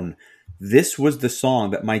alone. This was the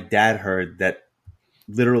song that my dad heard that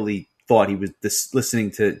literally thought he was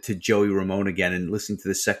listening to Joey Ramone again and listening to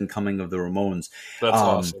the second coming of the Ramones. That's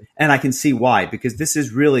awesome. And I can see why, because this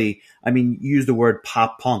is really, I mean, you use the word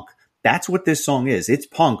pop punk. That's what this song is. It's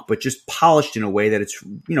punk, but just polished in a way that it's,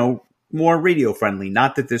 more radio friendly.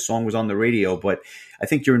 Not that this song was on the radio, but I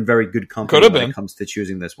think you're in very good company when it comes to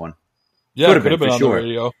choosing this one. Yeah, it could have been on the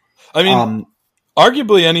radio. I mean,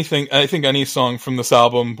 arguably anything, I think any song from this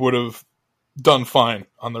album would have done fine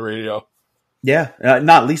on the radio. Yeah,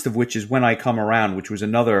 not least of which is When I Come Around, which was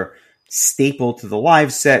another staple to the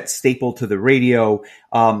live set, staple to the radio.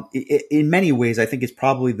 In many ways, I think it's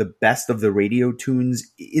probably the best of the radio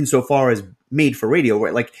tunes insofar as made for radio.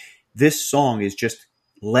 Right? Like this song is just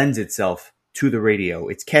lends itself to the radio.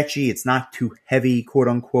 It's catchy. It's not too heavy, quote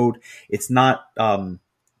unquote. It's not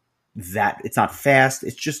it's not fast.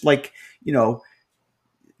 It's just like,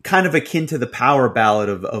 kind of akin to the power ballad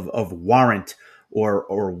of Warrant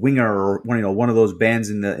or Winger or one of those bands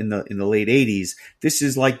in the late 80s. This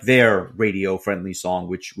is like their radio friendly song,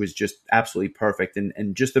 which was just absolutely perfect.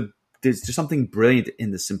 And just there's just something brilliant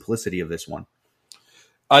in the simplicity of this one.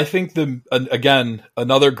 I think again,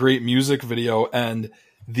 another great music video, and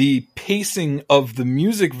the pacing of the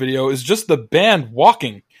music video is just the band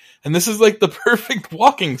walking. And this is like the perfect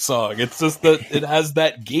walking song. It's just that it has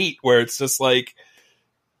that gait where it's just like,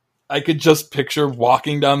 I could just picture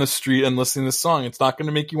walking down the street and listening to this song. It's not going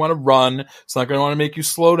to make you want to run. It's not going to want to make you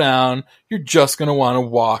slow down. You're just going to want to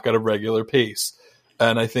walk at a regular pace.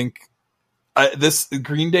 And I think this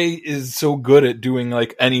Green Day is so good at doing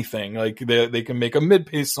like anything. Like they can make a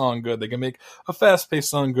mid-paced song good. They can make a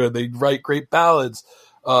fast-paced song good. They write great ballads.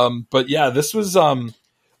 But yeah, this was,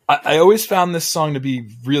 I always found this song to be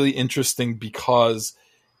really interesting because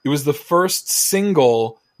it was the first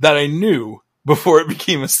single that I knew before it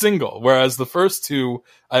became a single. Whereas the first two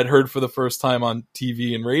I'd heard for the first time on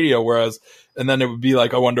TV and radio, and then it would be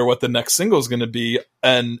like, I wonder what the next single is going to be.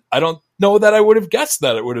 And I don't know that I would have guessed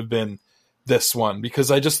that it would have been this one,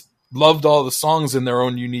 because I just loved all the songs in their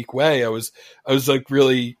own unique way. I was like,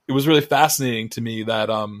 really, it was really fascinating to me that,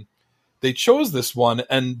 they chose this one.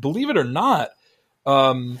 And believe it or not,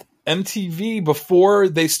 MTV, before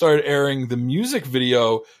they started airing the music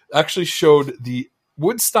video, actually showed the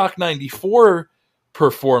Woodstock 94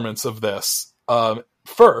 performance of this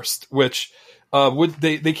first, which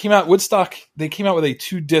they came out Woodstock. They came out with a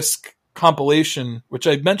 2-disc compilation, which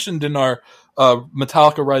I mentioned in our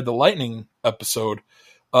Metallica Ride the Lightning episode.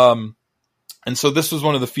 And so this was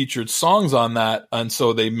one of the featured songs on that. And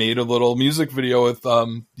so they made a little music video with,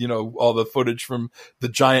 all the footage from the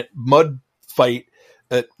giant mud fight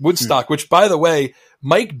at Woodstock, which, by the way,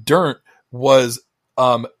 Mike Dirnt was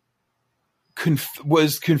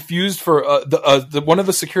confused for one of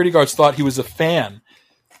the security guards thought he was a fan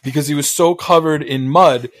because he was so covered in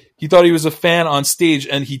mud. He thought he was a fan on stage,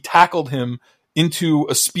 and he tackled him into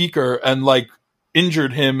a speaker and like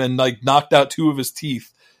injured him and like knocked out 2 of his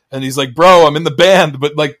teeth. And he's like, bro, I'm in the band.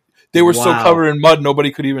 But like, they were so covered in mud,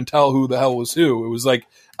 nobody could even tell who the hell was who. It was like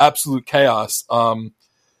absolute chaos. I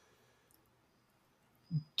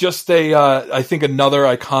think another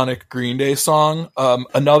iconic Green Day song.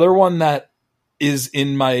 Another one that is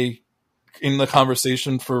in the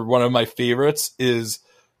conversation for one of my favorites is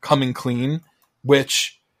Coming Clean,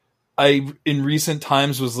 which I, in recent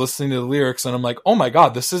times, was listening to the lyrics and I'm like, oh my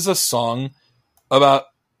God, this is a song about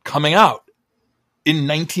coming out. In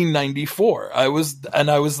 1994, I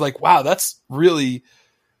was like, wow, that's really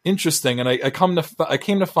interesting. And I came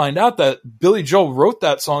to find out that Billy Joel wrote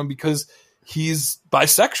that song because he's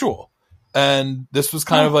bisexual, and this was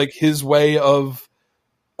kind of like his way of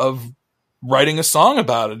writing a song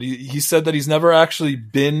about it. He said that he's never actually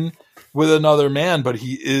been with another man, but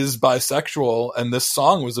he is bisexual, and this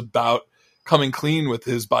song was about coming clean with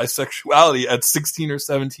his bisexuality at 16 or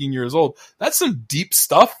 17 years old. That's some deep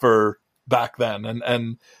stuff for back then.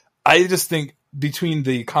 And I just think between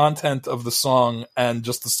the content of the song and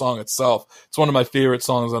just the song itself, it's one of my favorite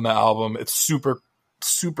songs on the album. It's super,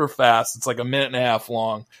 super fast. It's like a minute and a half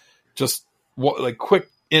long, just like quick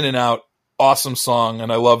in and out, awesome song.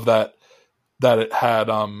 And I love that it had,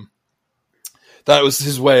 that was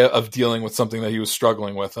his way of dealing with something that he was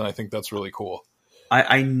struggling with. And I think that's really cool.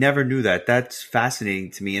 I never knew that. That's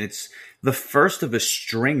fascinating to me. And it's the first of a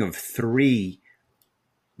string of 3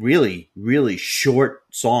 really, really short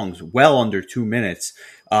songs, well under 2 minutes.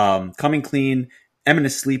 Coming Clean,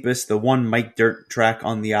 Eminence Sleepus, the one Mike Dirnt track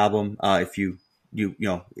on the album, if you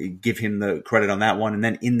give him the credit on that one. And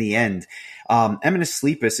then In the End, Eminence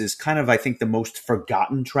Sleepus is kind of, I think, the most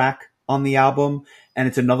forgotten track on the album. And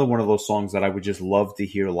it's another one of those songs that I would just love to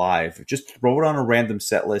hear live. Just throw it on a random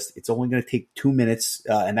set list. It's only going to take 2 minutes,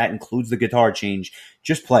 and that includes the guitar change.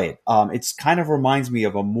 Just play it. It's kind of reminds me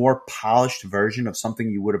of a more polished version of something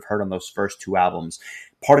you would have heard on those first 2 albums.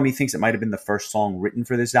 Part of me thinks it might have been the first song written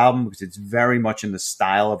for this album because it's very much in the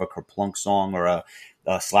style of a Kerplunk song or a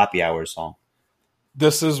Slappy Hours song.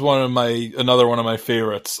 This is another one of my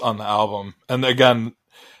favorites on the album. And again,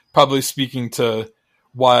 probably speaking to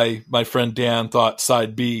why my friend Dan thought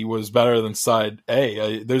side B was better than side A.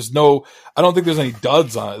 I don't think there's any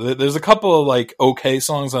duds on it. There's a couple of like okay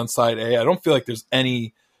songs on side A. I don't feel like there's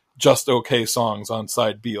any just okay songs on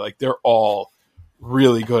side B. Like they're all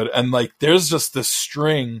really good. And like there's just this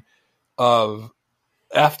string of,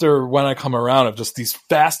 after When I Come Around, of just these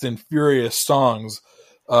fast and furious songs,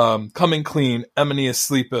 Coming Clean, Eminence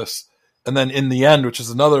Sleepus, and then In the End, which is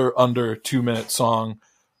another under 2 minute song.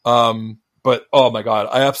 But oh my God,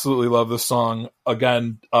 I absolutely love this song.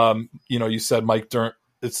 Again, you said Mike Dirnt.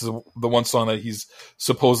 It's the one song that he's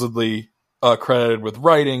supposedly credited with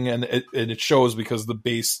writing, and it shows because the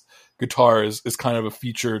bass guitar is kind of a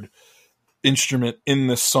featured instrument in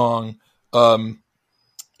this song. In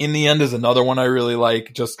the End is another one I really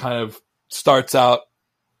like. Just kind of starts out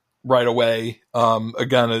right away.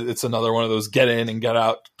 Again, it's another one of those get in and get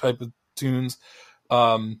out type of tunes.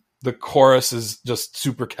 The chorus is just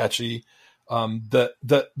super catchy. The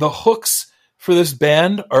hooks for this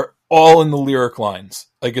band are all in the lyric lines.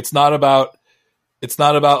 Like it's not about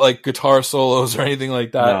like guitar solos or anything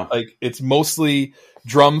like that. No. Like it's mostly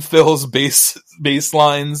drum fills, bass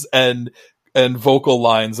lines and vocal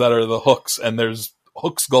lines that are the hooks, and there's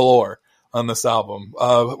hooks galore on this album.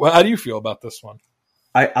 How do you feel about this one?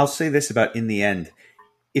 I'll say this about In the End.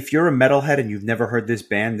 if you're a metalhead and you've never heard this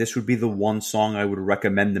band, this would be the one song I would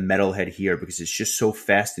recommend the metalhead hear because it's just so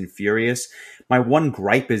fast and furious. My one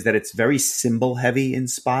gripe is that it's very cymbal heavy in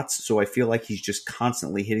spots, so I feel like he's just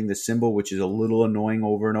constantly hitting the cymbal, which is a little annoying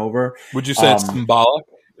over and over. Would you say it's symbolic?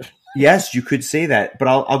 Yes, you could say that, but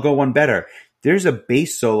I'll go one better. There's a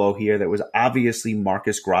bass solo here that was obviously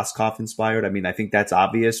Marcus Grosskopf inspired. I mean, I think that's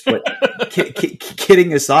obvious, but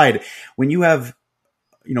kidding aside, when you have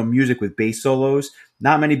music with bass solos,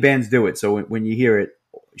 not many bands do it. So when you hear it,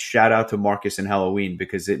 shout out to Marcus and Halloween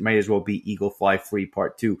because it might as well be Eagle Fly Free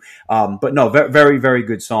Part 2. But no, very, very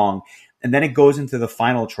good song. And then it goes into the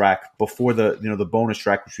final track before the bonus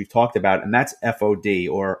track, which we've talked about, and that's FOD,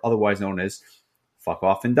 or otherwise known as Fuck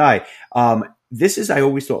Off and Die. This is, I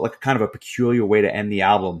always thought, like kind of a peculiar way to end the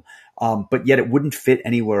album. But yet it wouldn't fit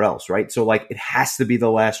anywhere else, right? So like it has to be the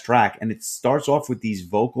last track. And it starts off with these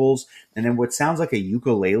vocals and then what sounds like a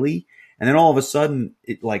ukulele. And then all of a sudden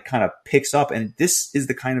it like kind of picks up. And this is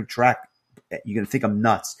the kind of track you're going to think I'm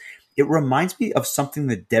nuts. It reminds me of something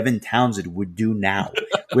that Devin Townsend would do now,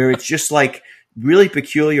 where it's just like really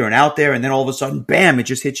peculiar and out there. And then all of a sudden, bam, it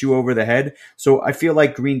just hits you over the head. So I feel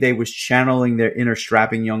like Green Day was channeling their inner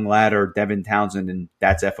strapping young lad or Devin Townsend, and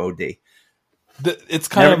that's FOD. It's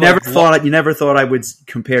kind of you never thought I would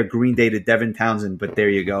compare Green Day to Devin Townsend, but there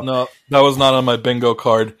you go. No, that was not on my bingo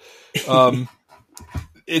card.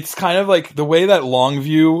 It's kind of like the way that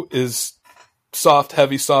Longview is soft,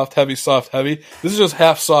 heavy, soft, heavy, soft, heavy. This is just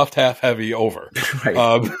half soft, half heavy over.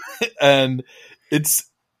 Right. And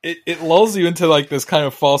it lulls you into like this kind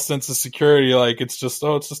of false sense of security. Like it's just a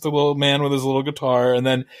little man with his little guitar.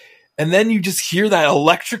 And then you just hear that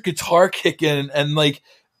electric guitar kick in. And like,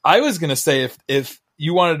 I was going to say, if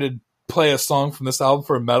you wanted to play a song from this album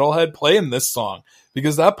for a metalhead, play in this song,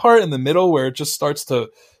 because that part in the middle where it just starts to,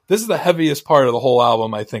 this is the heaviest part of the whole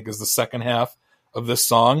album, I think, is the second half of this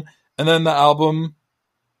song. And then the album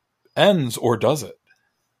ends, or does it?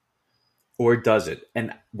 Or does it?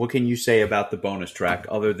 And what can you say about the bonus track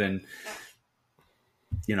other than,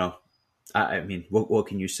 I mean, what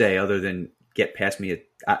can you say other than get past me?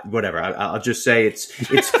 Whatever. I'll just say it's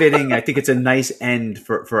fitting. I think it's a nice end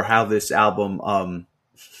for how this album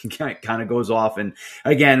kind of goes off. And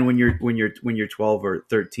again, when you're 12 or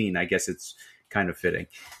 13, I guess it's kind of fitting.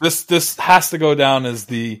 This has to go down as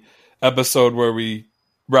the episode where we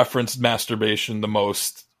referenced masturbation the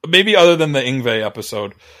most, maybe other than the Yngwie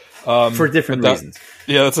episode. For different reasons.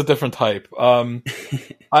 Yeah, that's a different type. I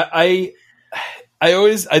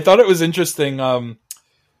thought it was interesting.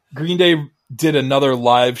 Green Day did another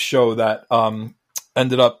live show that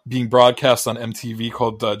ended up being broadcast on MTV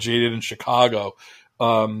called Jaded in Chicago.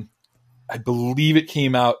 I believe it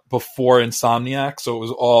came out before Insomniac, so it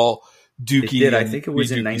was all Dookie. It did. I think it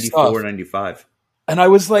was in 94 or 95. And I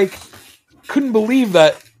was like, couldn't believe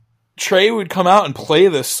that Trey would come out and play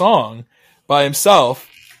this song by himself,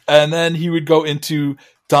 and then he would go into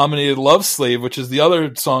Dominated Love Slave, which is the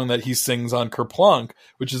other song that he sings on Kerplunk,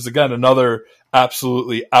 which is, again, another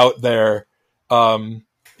absolutely out there,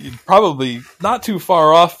 probably not too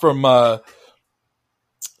far off from those,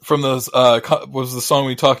 was the song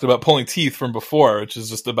we talked about, Pulling Teeth, from before, which is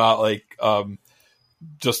just about, like,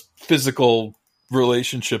 just physical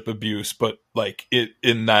relationship abuse, but like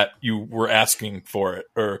in that you were asking for it,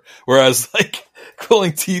 or whereas like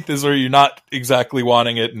Pulling Teeth is where you're not exactly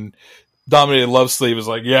wanting it, and Dominated Love Slave is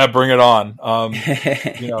like, yeah, bring it on.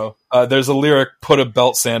 There's a lyric, put a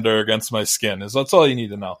belt sander against my skin, that's all you need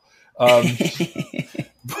to know.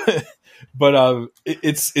 But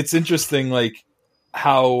it's interesting, like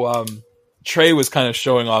how Trey was kind of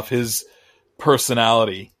showing off his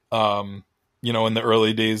personality in the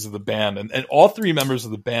early days of the band. And all three members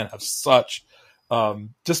of the band have such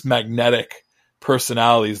just magnetic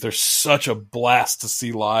personalities. They're such a blast to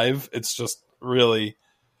see live. It's just really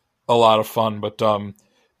a lot of fun. But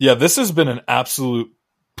this has been an absolute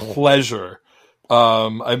pleasure.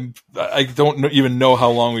 I don't even know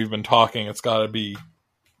how long we've been talking. It's got to be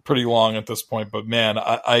pretty long at this point. But man,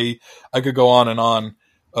 I could go on and on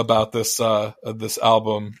about this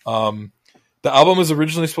album. The album was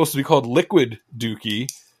originally supposed to be called Liquid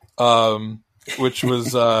Dookie, which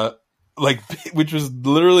was which was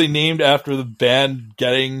literally named after the band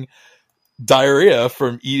getting diarrhea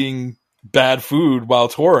from eating bad food while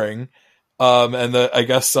touring. I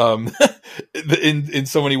guess in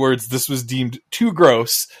so many words, this was deemed too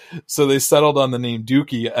gross, so they settled on the name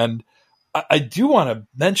Dookie. And I do want to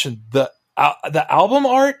mention the album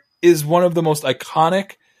art is one of the most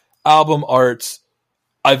iconic album arts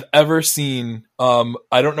I've ever seen. I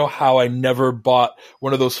don't know how I never bought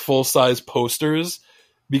one of those full-size posters,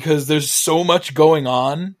 because there's so much going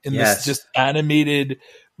on in this just animated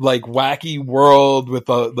like wacky world with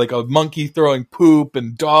a monkey throwing poop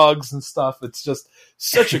and dogs and stuff. It's just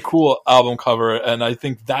such a cool album cover, and I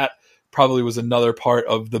think that probably was another part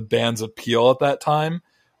of the band's appeal at that time.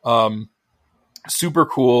 Super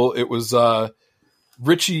cool. It was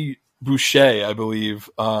Richie Boucher, I believe,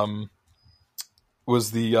 was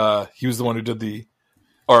he was the one who did the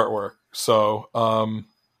artwork. So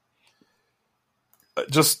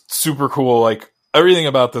just super cool. Like everything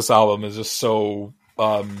about this album is just so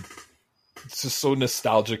it's just so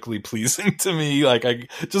nostalgically pleasing to me. Like I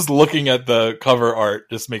just looking at the cover art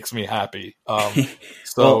just makes me happy.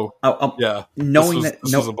 So yeah, knowing this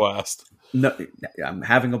was a blast. No, I'm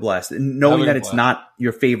having a blast. Knowing that it's not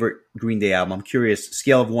your favorite Green Day album, I'm curious.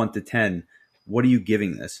 Scale of 1 to 10, what are you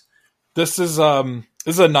giving this? This is a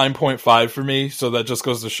 9.5 for me. So that just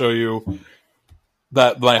goes to show you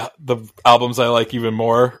that the albums I like even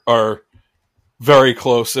more are very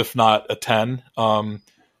close, if not a 10.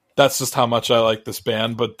 That's just how much I like this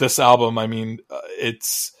band. But this album, I mean,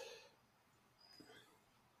 it's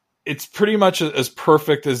pretty much as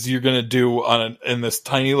perfect as you're gonna do in this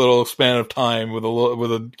tiny little span of time with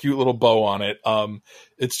a cute little bow on it.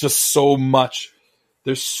 It's just so much.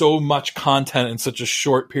 There's so much content in such a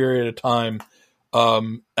short period of time,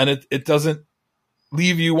 and it doesn't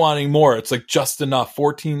leave you wanting more. It's like just enough.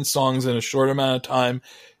 14 songs in a short amount of time.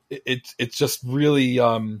 It's just really.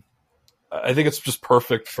 I think it's just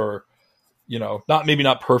perfect for,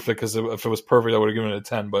 not perfect, because if it was perfect I would have given it a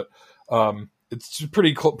 10, but it's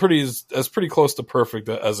pretty close to perfect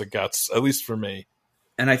as it gets, at least for me.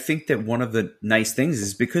 And I think that one of the nice things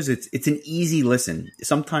is because it's an easy listen.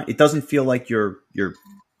 Sometimes it doesn't feel like you're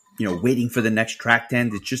waiting for the next track to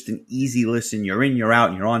end. It's just an easy listen. You're in, you're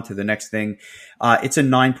out, and you're on to the next thing. It's a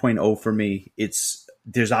 9.0 for me.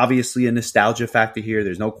 There's obviously a nostalgia factor here.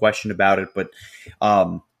 There's no question about it. But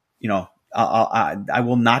I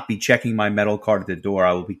will not be checking my metal card at the door.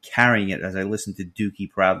 I will be carrying it as I listen to Dookie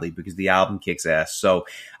proudly, because the album kicks ass. So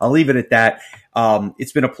I'll leave it at that.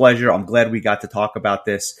 It's been a pleasure. I'm glad we got to talk about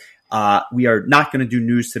this. We are not going to do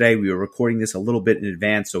news today. We were recording this a little bit in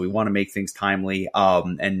advance, so we want to make things timely.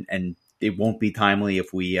 And it won't be timely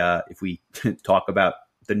if we talk about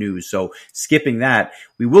the news. So skipping that,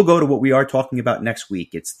 we will go to what we are talking about next week.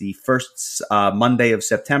 It's the first Monday of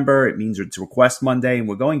September. It means it's Request Monday, and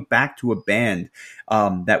we're going back to a band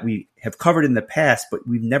that we have covered in the past, but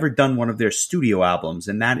we've never done one of their studio albums,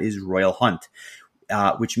 and that is Royal Hunt,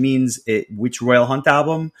 which means which Royal Hunt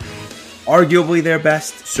album? Arguably their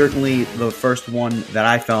best, certainly the first one that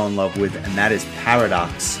I fell in love with, and that is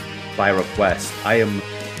Paradox by Request. I am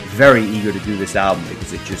very eager to do this album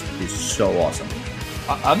because it just is so awesome.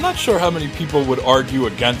 I'm not sure how many people would argue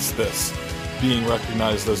against this being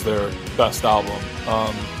recognized as their best album.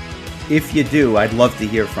 If you do, I'd love to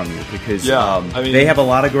hear from you, because they have a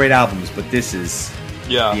lot of great albums, but this is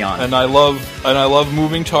beyond. And I love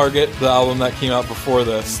Moving Target, the album that came out before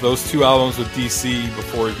this. Those two albums with DC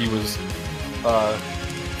before he was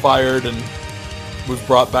fired and was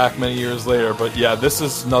brought back many years later. But yeah, this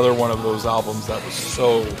is another one of those albums that was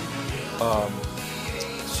so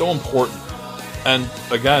important. And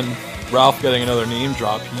again, Ralph getting another name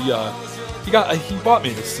drop. He bought me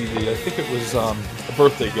the CD. I think it was a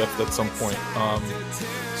birthday gift at some point.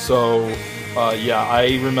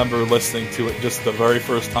 I remember listening to it just the very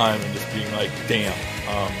first time and just being like, damn.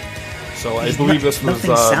 I believe this was...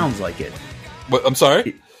 Nothing sounds like it. What, I'm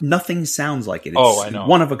sorry? Nothing sounds like it. It's I know.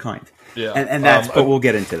 One of a kind. Yeah. And that's... but we'll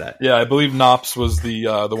get into that. Yeah, I believe Knops was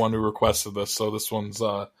the one who requested this, so this one's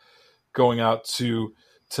going out to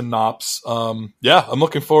Knops. I'm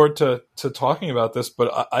looking forward to talking about this,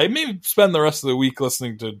 but I may spend the rest of the week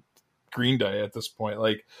listening to Green Day at this point.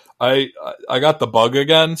 Like I got the bug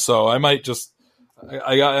again, so I might just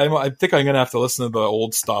I think I'm gonna have to listen to the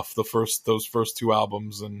old stuff, those first two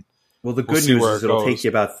albums, and well, the good news is it'll take you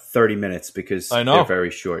about 30 minutes because they're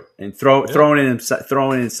very short. And throwing in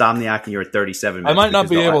Insomniac, and you're at 37 minutes. I might not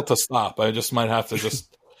be able to stop. I just might have to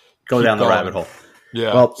just go down the rabbit hole.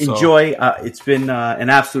 Yeah. Well, enjoy. It's been an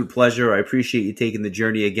absolute pleasure. I appreciate you taking the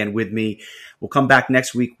journey again with me. We'll come back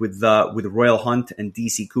next week with Royal Hunt and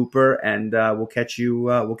DC Cooper, and we'll catch you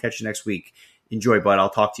next week. Enjoy, bud. I'll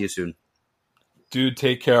talk to you soon. Dude,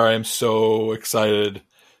 take care. I am so excited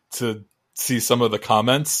to see some of the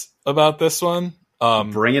comments about this one.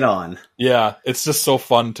 Bring it on. Yeah, it's just so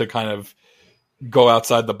fun to kind of go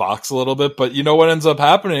outside the box a little bit. But you know what ends up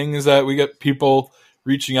happening is that we get people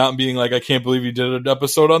reaching out and being like, I can't believe you did an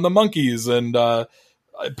episode on the Monkees, and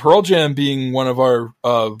Pearl Jam being one of our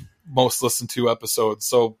most listened to episodes.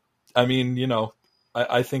 So, I mean,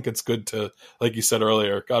 I think it's good to, like you said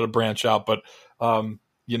earlier, got to branch out. But,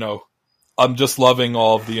 I'm just loving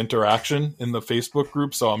all of the interaction in the Facebook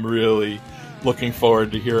group. So I'm really looking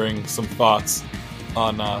forward to hearing some thoughts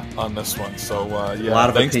on this one. So yeah, a lot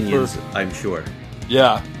of opinions, I'm sure.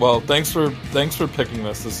 Yeah, well, thanks for picking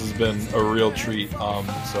this. This has been a real treat.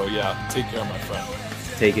 So yeah, take care, my friend.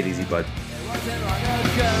 Take it easy, bud. And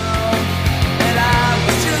I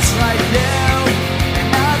was just right there.